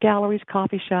 art galleries,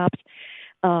 coffee shops.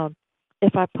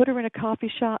 If I put her in a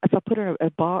coffee shop, if I put her in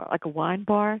a bar, like a wine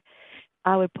bar,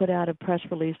 I would put out a press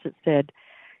release that said,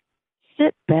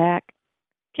 sit back,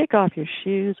 kick off your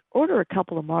shoes, order a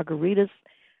couple of margaritas,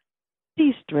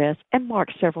 de-stress, and mark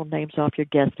several names off your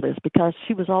guest list, because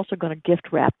she was also going to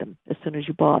gift wrap them as soon as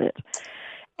you bought it.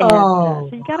 And so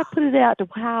you got to put it out to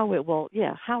how it will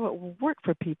work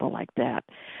for people like that.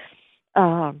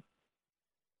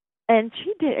 And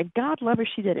she did, and God love her,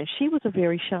 she did. And she was a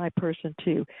very shy person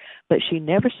too, but she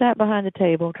never sat behind the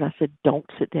table, because I said, don't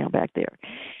sit down back there.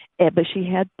 But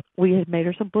we had made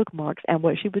her some bookmarks, and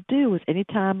what she would do was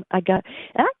anytime I got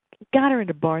her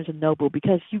into Barnes & Noble,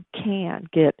 because you can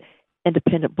get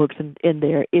independent books in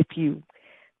there if you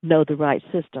know the right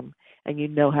system and you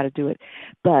know how to do it.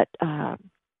 But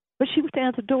she would stand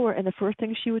at the door, and the first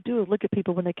thing she would do is look at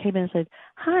people when they came in and say,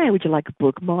 hi, would you like a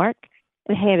bookmark?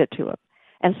 And hand it to them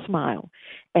and smile.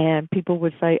 And people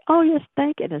would say, oh, yes,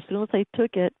 thank you. And as soon as they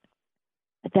took it,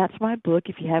 that's my book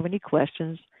if you have any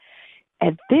questions.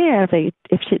 And then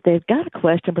they've got a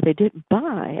question, but they didn't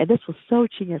buy, and this was so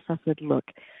genius, I said, look,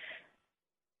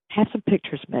 have some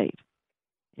pictures made.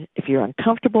 If you're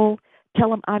uncomfortable, tell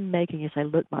them I'm making it. Say,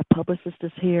 look, my publicist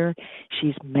is here.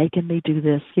 She's making me do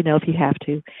this, if you have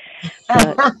to.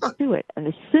 But do it. And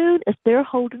as soon as they're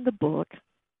holding the book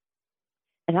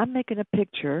and I'm making a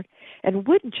picture, and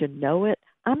wouldn't you know it,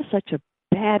 I'm such a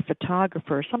bad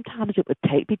photographer. Sometimes it would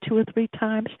take me 2 or 3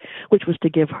 times, which was to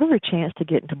give her a chance to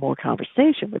get into more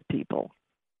conversation with people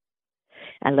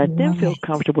and let them feel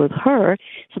comfortable with her.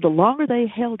 So the longer they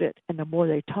held it and the more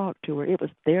they talked to her, it was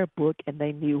their book and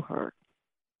they knew her.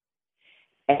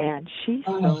 And she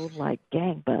sold like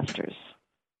gangbusters.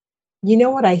 You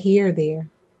know what I hear there?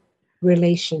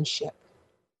 Relationship.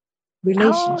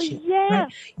 Oh, yeah.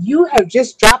 Right? You have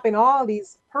just dropping all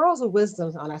these pearls of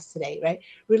wisdom on us today, right?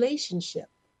 Relationship.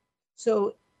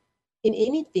 So in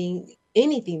anything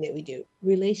that we do,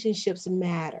 relationships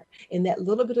matter. And that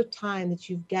little bit of time that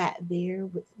you've got there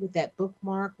with that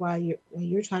bookmark while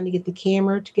you're trying to get the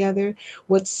camera together,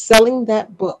 what's selling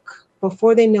that book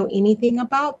before they know anything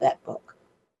about that book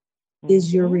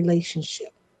is your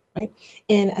relationship. Right.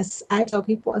 And as I tell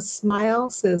people, a smile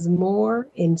says more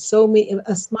in so many.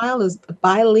 A smile is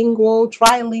bilingual,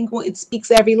 trilingual. It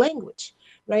speaks every language.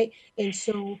 Right. And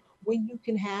so when you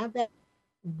can have that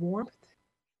warmth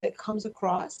that comes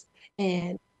across,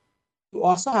 and you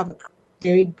also have a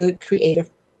very good creative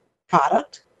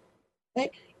product,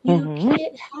 right? You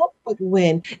can't help but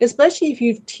win, especially if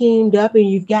you've teamed up and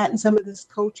you've gotten some of this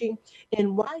coaching.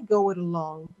 And why go it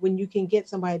alone when you can get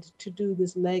somebody to do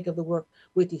this leg of the work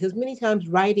with you? Because many times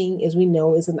writing, as we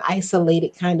know, is an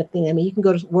isolated kind of thing. I mean, you can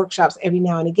go to workshops every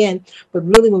now and again, but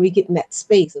really when we get in that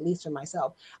space, at least for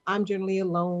myself, I'm generally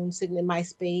alone, sitting in my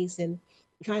space and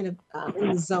kind of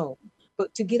in the zone.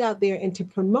 But to get out there and to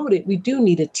promote it, we do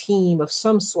need a team of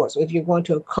some sort. So if you're going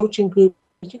to a coaching group,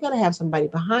 you got to have somebody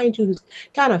behind you who's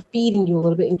kind of feeding you a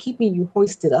little bit and keeping you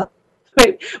hoisted up,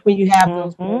 right? When you have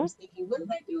those moments thinking, what did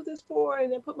I do this for?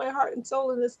 And then put my heart and soul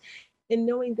in this. And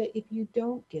knowing that if you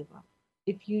don't give up,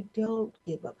 if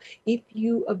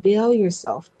you avail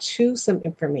yourself to some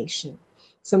information,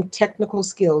 some technical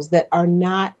skills that are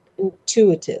not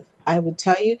intuitive, I would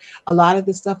tell you a lot of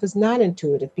this stuff is not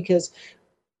intuitive, because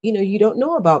you don't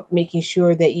know about making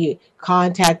sure that you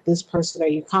contact this person or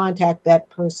you contact that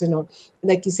person, or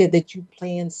like you said, that you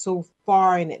plan so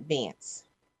far in advance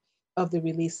of the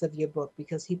release of your book,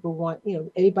 because people want,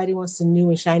 everybody wants the new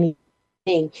and shiny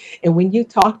thing. And when you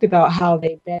talked about how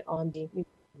they bet on the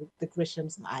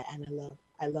Grishams,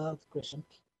 I love Grisham.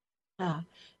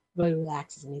 Really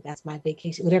relaxes me. That's my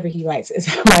vacation. Whatever he writes is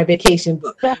my vacation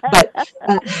book. But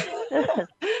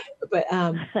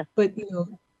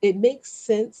it makes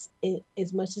sense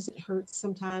as much as it hurts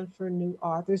sometimes for new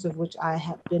authors, of which I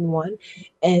have been one,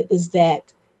 and is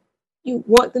that you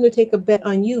want them to take a bet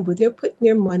on you, but they're putting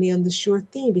their money on the sure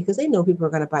thing because they know people are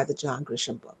going to buy the John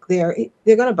Grisham book. They're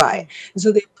going to buy it. And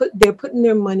so they're putting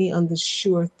their money on the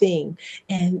sure thing.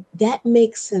 And that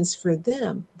makes sense for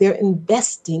them. They're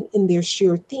investing in their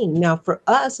sure thing. Now, for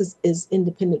us as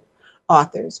independent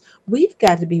authors, we've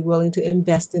got to be willing to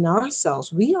invest in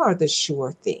ourselves. We are the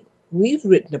sure thing. We've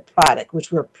written a product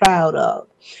which we're proud of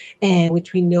and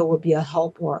which we know will be a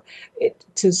help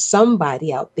to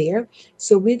somebody out there.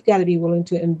 So we've got to be willing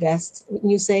to invest,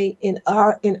 you say, in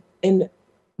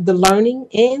the learning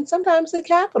and sometimes the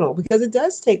capital, because it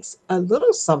does take a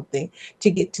little something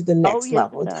to get to the next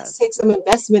level. It does take some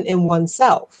investment in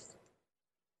oneself.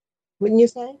 Wouldn't you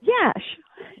say? Yeah,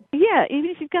 Yeah, even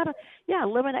if you've got a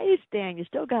lemonade stand, you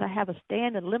still got to have a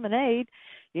stand and lemonade.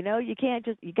 You can't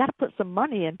you got to put some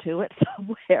money into it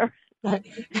somewhere Right.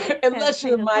 and Unless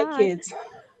hang you're a my sign. kids.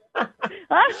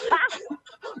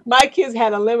 My kids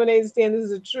had a lemonade stand. This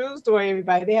is a true story,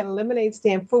 everybody. They had a lemonade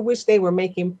stand for which they were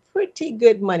making pretty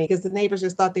good money because the neighbors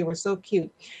just thought they were so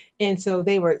cute. And so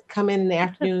they would come in the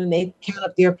afternoon, they'd count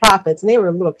up their profits, and they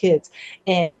were little kids.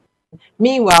 And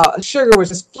meanwhile, sugar was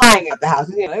just flying out the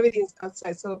house. Everything's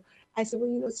outside. So I said,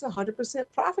 well, it's 100%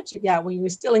 profit you got when you were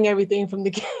stealing everything from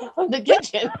the from the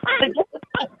kitchen.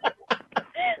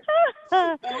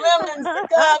 The lemons, the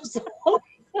cups.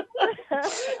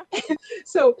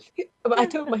 So I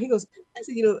told him, I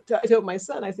said, I told my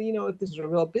son, I said, if this was a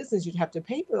real business, you'd have to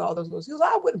pay for all those. He goes,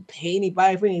 I wouldn't pay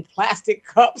anybody for any plastic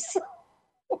cups.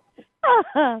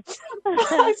 I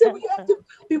said, well, you have to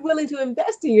be willing to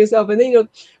invest in yourself. And then,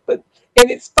 and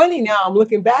it's funny now, I'm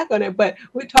looking back on it, but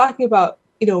we're talking about,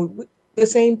 the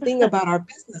same thing about our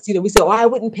business. We say, oh, I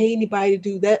wouldn't pay anybody to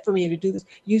do that for me, to do this.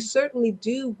 You certainly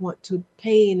do want to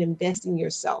pay and invest in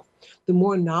yourself. The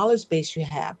more knowledge base you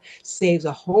have saves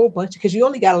a whole bunch, because you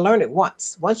only got to learn it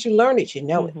once. Once you learn it, you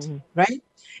know it, right?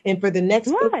 And for the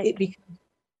next book, Right. it becomes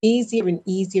easier and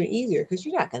easier and easier, because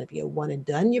you're not going to be a one and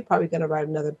done. You're probably going to write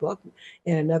another book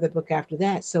and another book after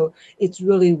that. So it's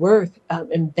really worth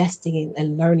investing in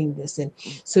and learning this. And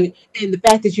the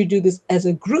fact that you do this as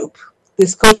a group,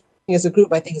 this coaching as a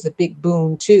group, I think is a big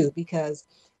boon too, because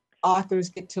authors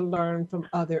get to learn from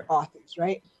other authors,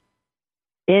 right?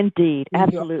 Indeed,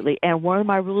 absolutely. And one of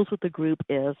my rules with the group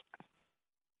is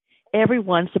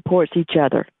everyone supports each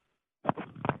other.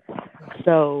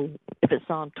 So if it's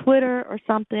on Twitter or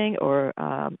something, or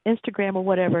Instagram or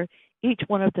whatever, each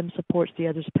one of them supports the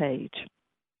other's page.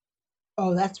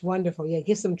 Oh, that's wonderful. Yeah,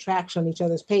 get some traction on each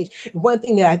other's page. One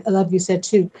thing that I love you said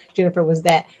too, Jennifer, was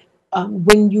that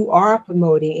when you are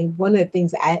promoting, and one of the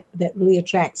things that really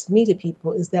attracts me to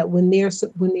people is that when they're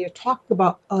talking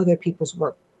about other people's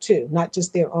work too, not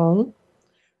just their own,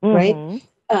 right?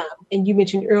 And you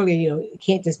mentioned earlier, it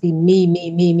can't just be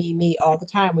me all the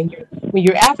time when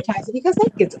you're advertising, because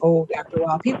that gets old after a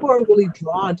while. People are really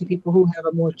drawn to people who have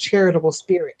a more charitable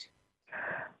spirit.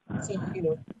 So,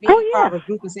 being part of a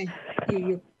group and saying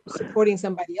you're supporting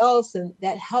somebody else, and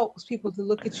that helps people to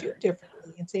look at you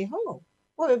differently and say, oh,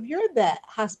 well, if you're that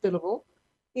hospitable,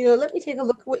 let me take a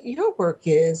look at what your work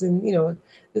is. And,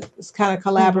 this kind of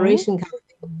collaboration kind of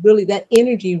thing, really, that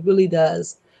energy really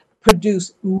does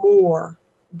produce more,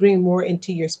 bring more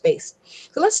into your space.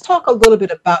 So let's talk a little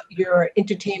bit about your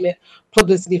entertainment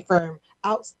publicity firm,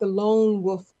 the Lone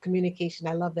Wolf Communication.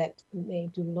 I love that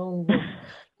name, the Lone Wolf.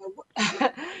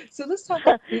 So let's talk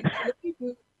about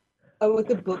with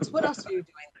the books. What else are you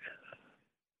doing?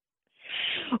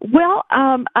 Well,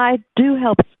 I do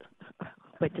help.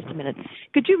 Wait just a minute.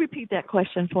 Could you repeat that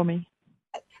question for me?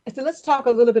 So let's talk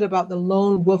a little bit about the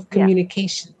Lone Wolf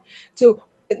Communication. So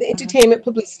the entertainment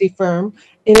publicity firm,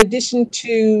 in addition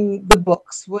to the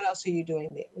books, what else are you doing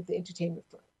there with the entertainment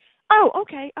firm? Oh,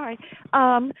 okay. All right.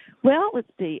 Well,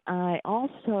 let's see. I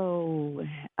also,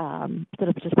 instead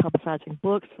of just publicizing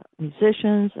books,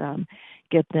 musicians,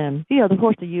 get them, of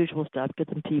course, the usual stuff, get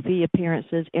them TV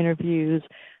appearances, interviews,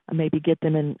 maybe get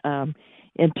them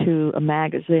into a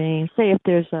magazine. Say if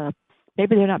there's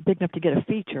maybe they're not big enough to get a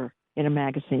feature in a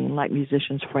magazine like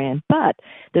Musician's Friend, but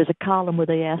there's a column where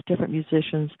they ask different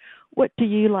musicians, what do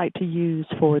you like to use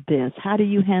for this? How do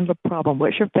you handle a problem?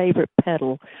 What's your favorite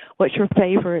pedal? What's your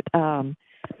favorite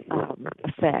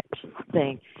effect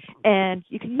thing? And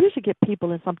you can usually get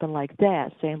people in something like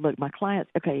that saying, look, my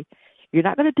clients, okay, you're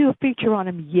not going to do a feature on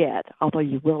him yet, although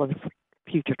you will in the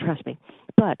future, trust me.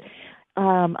 But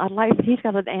he's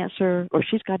got an answer, or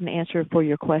she's got an answer for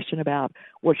your question about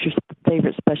what's your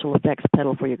favorite special effects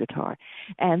pedal for your guitar.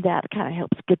 And that kind of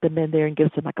helps get them in there and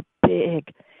gives them like a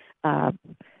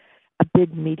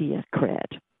big media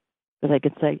cred. So they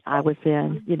could say, I was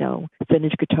in,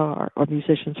 Vintage Guitar or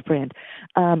Musician's Friend.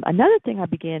 Another thing I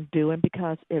began doing,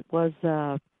 because it was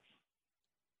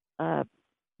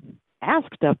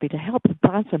asked of me to help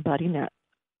find somebody now,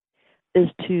 is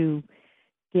to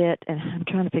get, and I'm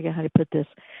trying to figure out how to put this,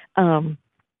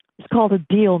 it's called a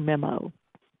deal memo.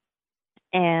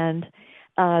 And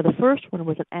the first one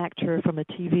was an actor from a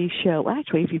TV show.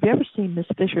 Actually, if you've ever seen Miss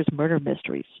Fisher's Murder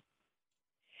Mysteries,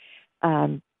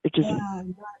 I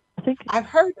think I've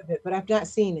heard of it, but I've not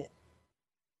seen it.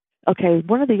 Okay,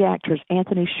 one of the actors,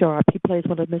 Anthony Sharp, he plays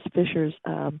one of Miss Fisher's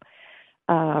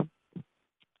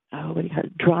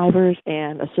drivers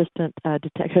and assistant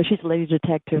detective. She's a lady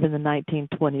detective in the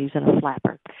 1920s and a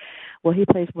flapper. Well, he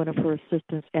plays one of her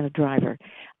assistants and a driver.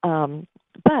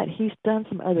 But he's done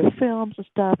some other films and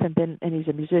stuff, and he's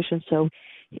a musician, so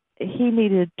he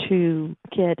needed to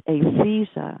get a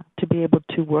visa to be able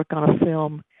to work on a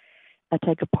film,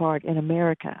 take a part in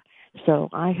America. So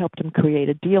I helped him create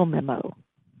a deal memo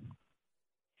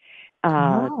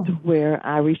where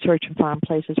I research and find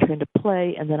places for him to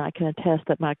play, and then I can attest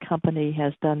that my company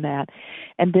has done that.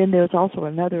 And then there's also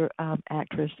another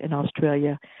actress in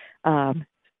Australia,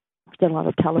 done a lot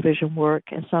of television work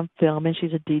and some film, and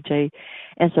she's a DJ,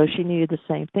 and so she needed the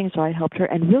same thing, so I helped her.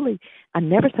 And really, I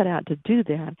never set out to do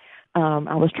that.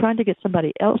 I was trying to get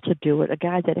somebody else to do it, a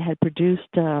guy that had produced,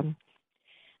 that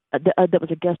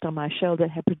was a guest on my show, that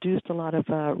had produced a lot of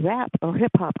rap or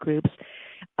hip-hop groups,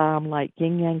 like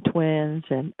Yin Yang Twins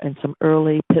and some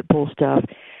early Pitbull stuff.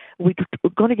 We were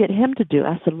going to get him to do it.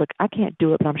 I said, look, I can't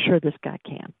do it, but I'm sure this guy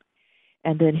can.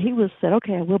 And then he said,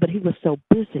 okay, I will, but he was so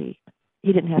busy.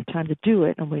 He didn't have time to do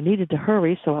it, and we needed to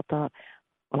hurry, so I thought,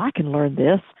 well, I can learn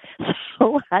this.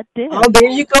 So I did. Oh, there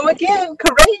you go again.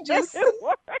 Courageous.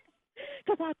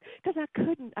 Because I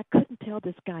couldn't tell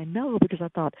this guy no, because I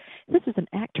thought, this is an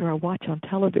actor I watch on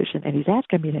television, and he's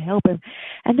asking me to help him,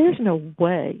 and there's no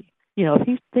way. If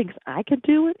he thinks I can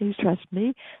do it, he trusts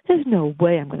me, there's no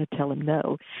way I'm going to tell him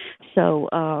no. So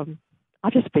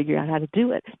I'll just figure out how to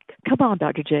do it. Come on,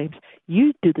 Dr. James,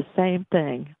 you do the same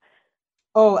thing.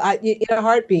 Oh, in a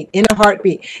heartbeat. And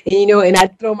I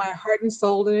throw my heart and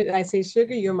soul in it, and I say,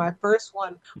 Sugar, you're my first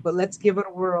one, but let's give it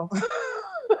a whirl.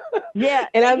 Yeah,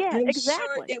 and I'm exactly.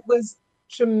 Sure it was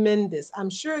tremendous. I'm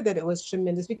sure that it was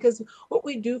tremendous, because what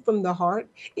we do from the heart,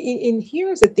 and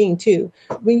here's the thing too,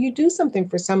 when you do something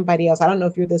for somebody else, I don't know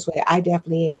if you're this way, I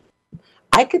definitely am.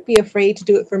 I could be afraid to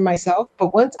do it for myself,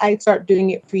 but once I start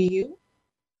doing it for you,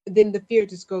 then the fear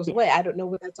just goes away. I don't know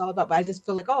what that's all about, but I just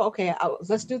feel like, oh, okay,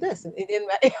 let's do this, and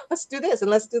let's do this,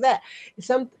 and let's do that.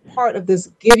 Some part of this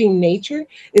giving nature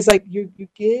is like you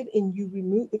give, and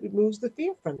it removes the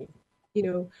fear from you.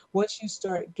 Once you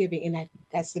start giving, and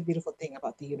that's the beautiful thing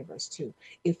about the universe too.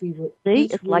 If we would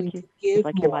each willing to give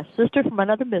more, you're my sister from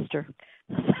another mister.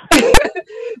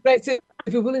 Right. So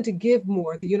if you're willing to give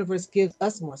more, the universe gives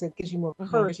us more. So it gives you more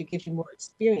courage, it gives you more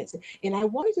experience. And I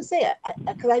wanted to say it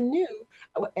because I knew,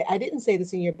 I didn't say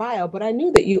this in your bio, but I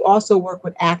knew that you also work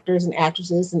with actors and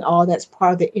actresses, and all that's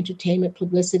part of the entertainment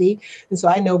publicity. And so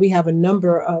I know we have a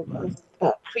number of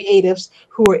creatives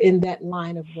who are in that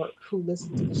line of work who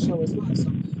listen to the show as well.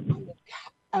 So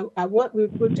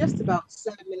we're just about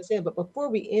 7 minutes in, but before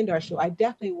we end our show, I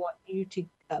definitely want you to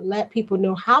let people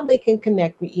know how they can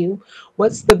connect with you.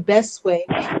 What's the best way?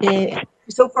 And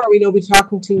so far, we know we're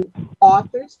talking to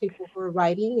authors, people who are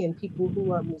writing, and people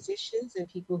who are musicians, and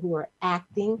people who are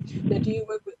acting. Now, do you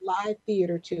work with live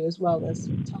theater too, as well as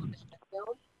television and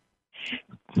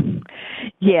film?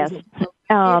 Yes.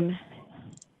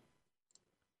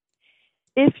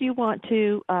 If you want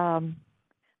to, I'm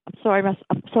sorry,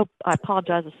 I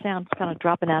apologize. The sound's kind of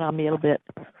dropping out on me a little bit.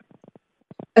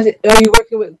 Are you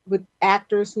working with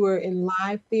actors who are in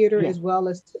live theater as well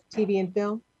as TV and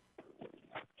film?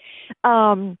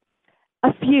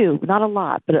 A few, not a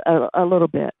lot, but a little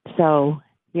bit. So,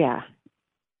 yeah.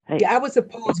 I would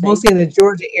suppose mostly in the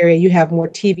Georgia area, you have more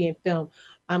TV and film.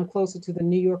 I'm closer to the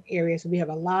New York area, so we have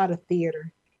a lot of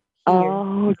theater here.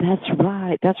 Oh,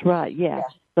 that's right. Yeah.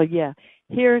 So, yeah,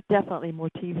 here definitely more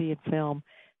TV and film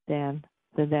than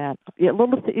that. Yeah,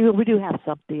 we do have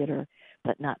some theater,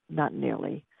 but not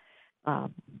nearly,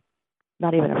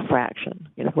 not even a fraction,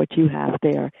 of what you have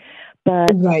there.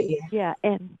 But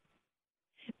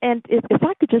and if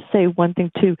I could just say one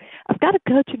thing too, I've got a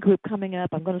coaching group coming up.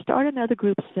 I'm going to start another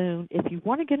group soon. If you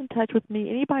want to get in touch with me,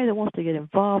 anybody that wants to get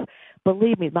involved,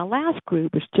 believe me, my last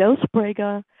group is Joe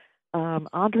Sprague,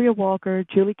 Andrea Walker,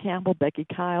 Julie Campbell, Becky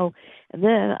Kyle, and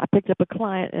then I picked up a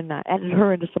client and I added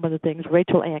her into some of the things,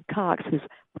 Rachel Ann Cox, who's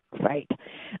great.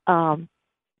 And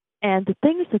the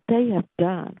things that they have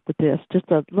done with this, just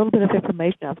a little bit of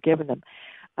information I've given them,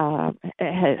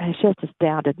 has just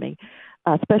astounded me.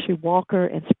 Especially Walker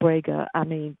and Sprague. I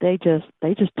mean, they just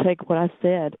take what I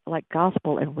said like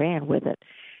gospel and ran with it,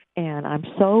 and I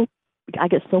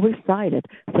get so excited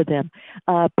for them.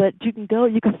 But you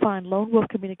can find Lone Wolf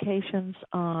Communications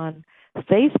on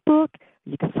Facebook.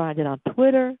 You can find it on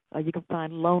Twitter. You can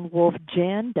find Lone Wolf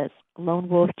Jen. That's Lone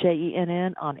Wolf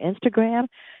JENN on Instagram.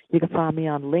 You can find me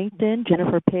on LinkedIn,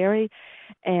 Jennifer Perry,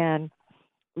 and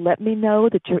let me know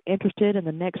that you're interested in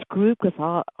the next group, because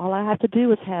all I have to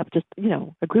do is have just,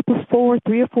 a group of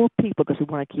 3 or 4 people, because we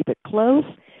want to keep it close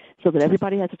so that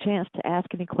everybody has a chance to ask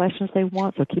any questions they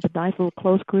want. So keep a nice little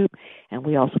close group, and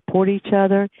we all support each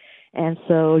other. And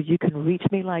so you can reach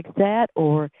me like that,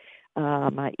 or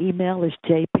My email is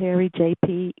jperry,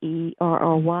 JPERRY,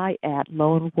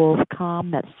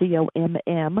 @lonewolfcom, that's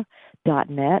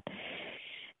COMM.net.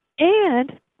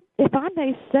 And if I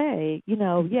may say,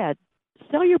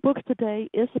 Sell Your Books Today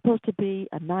is supposed to be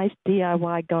a nice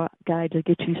DIY guide to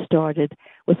get you started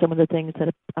with some of the things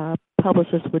that a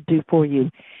publicist would do for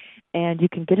you. And you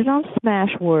can get it on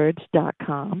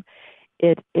smashwords.com.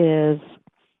 It is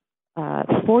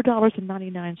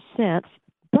 $4.99,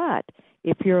 but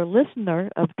if you're a listener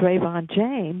of Drayvon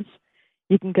James,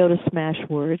 you can go to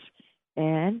Smashwords,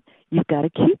 and you've got a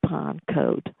coupon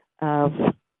code of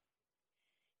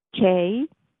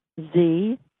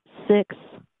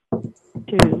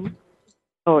KZ62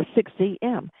 or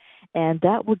 6ZM, and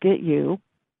that will get you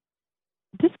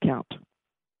a discount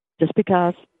just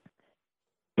because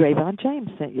Drayvon James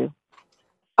sent you.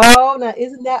 Oh, now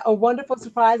isn't that a wonderful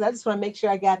surprise? I just want to make sure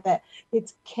I got that.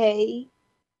 It's K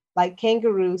like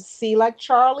kangaroo, C like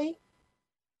Charlie,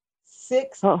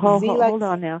 6 Z like. Hold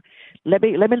on now. Let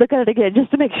me look at it again just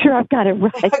to make sure I've got it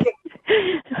right.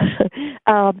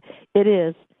 It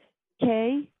is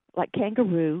K like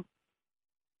kangaroo,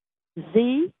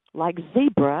 Z like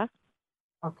zebra.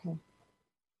 Okay.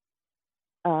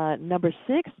 Number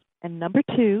 6 and number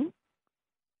 2,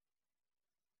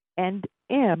 and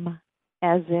M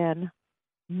as in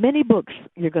many books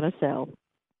you're going to sell.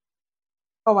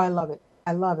 Oh, I love it.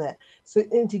 I love that. So,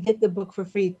 and to get the book for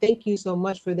free, thank you so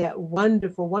much for that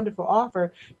wonderful, wonderful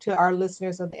offer to our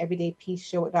listeners of the Everyday Peace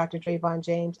Show with Dr. Drayvon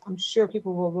James. I'm sure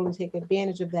people will really take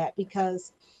advantage of that,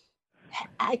 because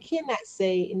I cannot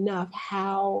say enough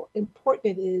how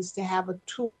important it is to have a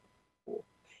tool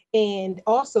and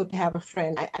also to have a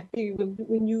friend. I feel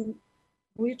when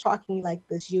we're talking like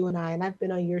this, you and I've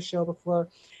been on your show before,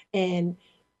 and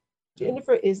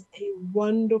Jennifer is a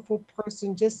wonderful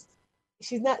person.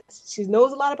 She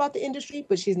knows a lot about the industry,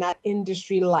 but she's not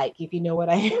industry-like, if you know what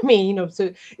I mean.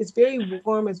 So it's very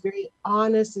warm, it's very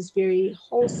honest, it's very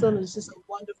wholesome. It's just a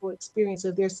wonderful experience. So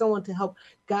if there's someone to help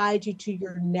guide you to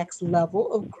your next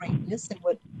level of greatness and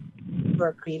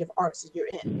whatever creative arts that you're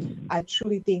in, I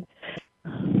truly think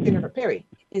Jennifer Perry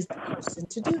is the person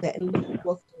to do that in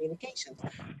both communications.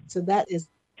 So that is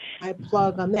my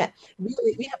plug on that.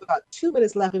 Really, we have about 2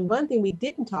 minutes left, and one thing we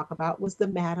didn't talk about was the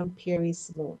Madame Perry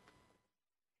Salon.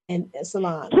 And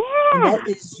salon. Yeah. And that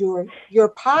is your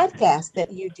podcast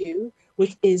that you do,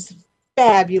 which is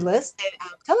fabulous. And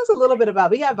tell us a little bit about,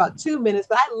 we have about 2 minutes,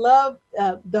 but I love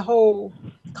the whole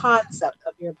concept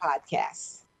of your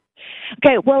podcast.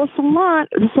 Okay, well,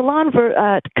 the salon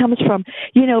comes from,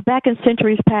 back in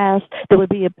centuries past, there would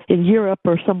be in Europe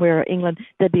or somewhere in England,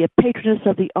 there'd be a patroness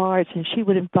of the arts, and she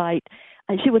would have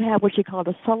what she called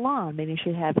a salon, meaning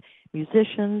she'd have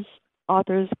musicians,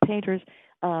 authors, painters,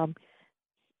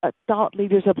 thought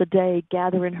leaders of the day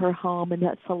gather in her home in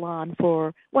that salon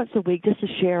for once a week just to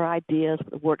share ideas,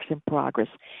 works in progress.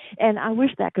 And I wish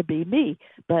that could be me,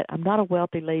 but I'm not a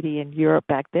wealthy lady in Europe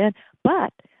back then,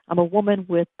 but I'm a woman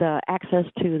with access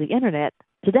to the internet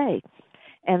today.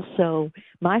 And so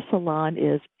my salon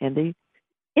is in the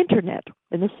internet,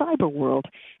 in the cyber world.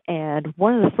 And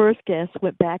one of the first guests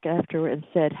went back after and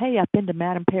said, "Hey, I've been to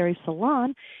Madame Perry's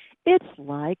salon. It's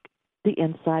like the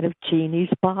inside of Genie's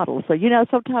bottle." So,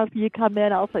 sometimes when you come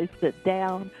in, I'll say sit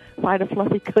down, find a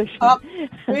fluffy cushion.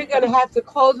 We're going to have to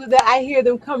close with that. I hear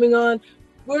them coming on.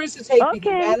 Words to take with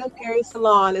you. Madame Perry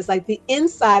Salon is like the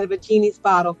inside of a Genie's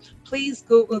bottle. Please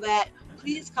Google that.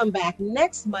 Please come back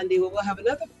next Monday where we'll have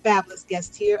another fabulous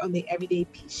guest here on the Everyday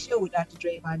Peace Show with Dr.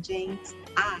 Drayvon James.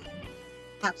 I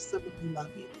absolutely love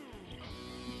you.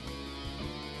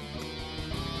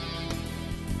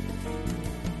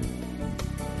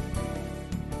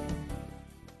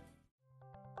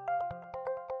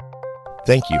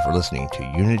 Thank you for listening to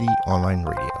Unity Online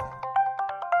Radio,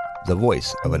 the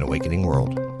voice of an awakening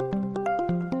world.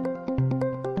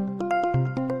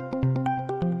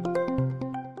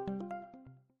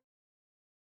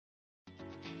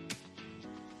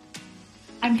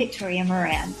 I'm Victoria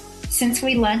Moran. Since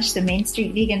we launched the Main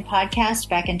Street Vegan podcast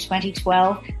back in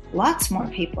 2012, lots more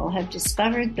people have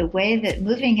discovered the way that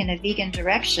moving in a vegan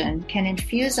direction can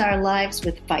infuse our lives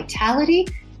with vitality,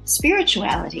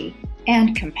 spirituality,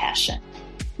 and compassion.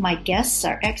 My guests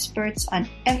are experts on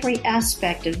every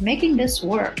aspect of making this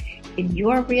work in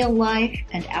your real life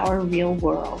and our real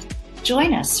world.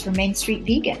 Join us for Main Street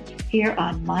Vegan here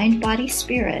on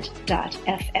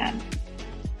mindbodyspirit.fm.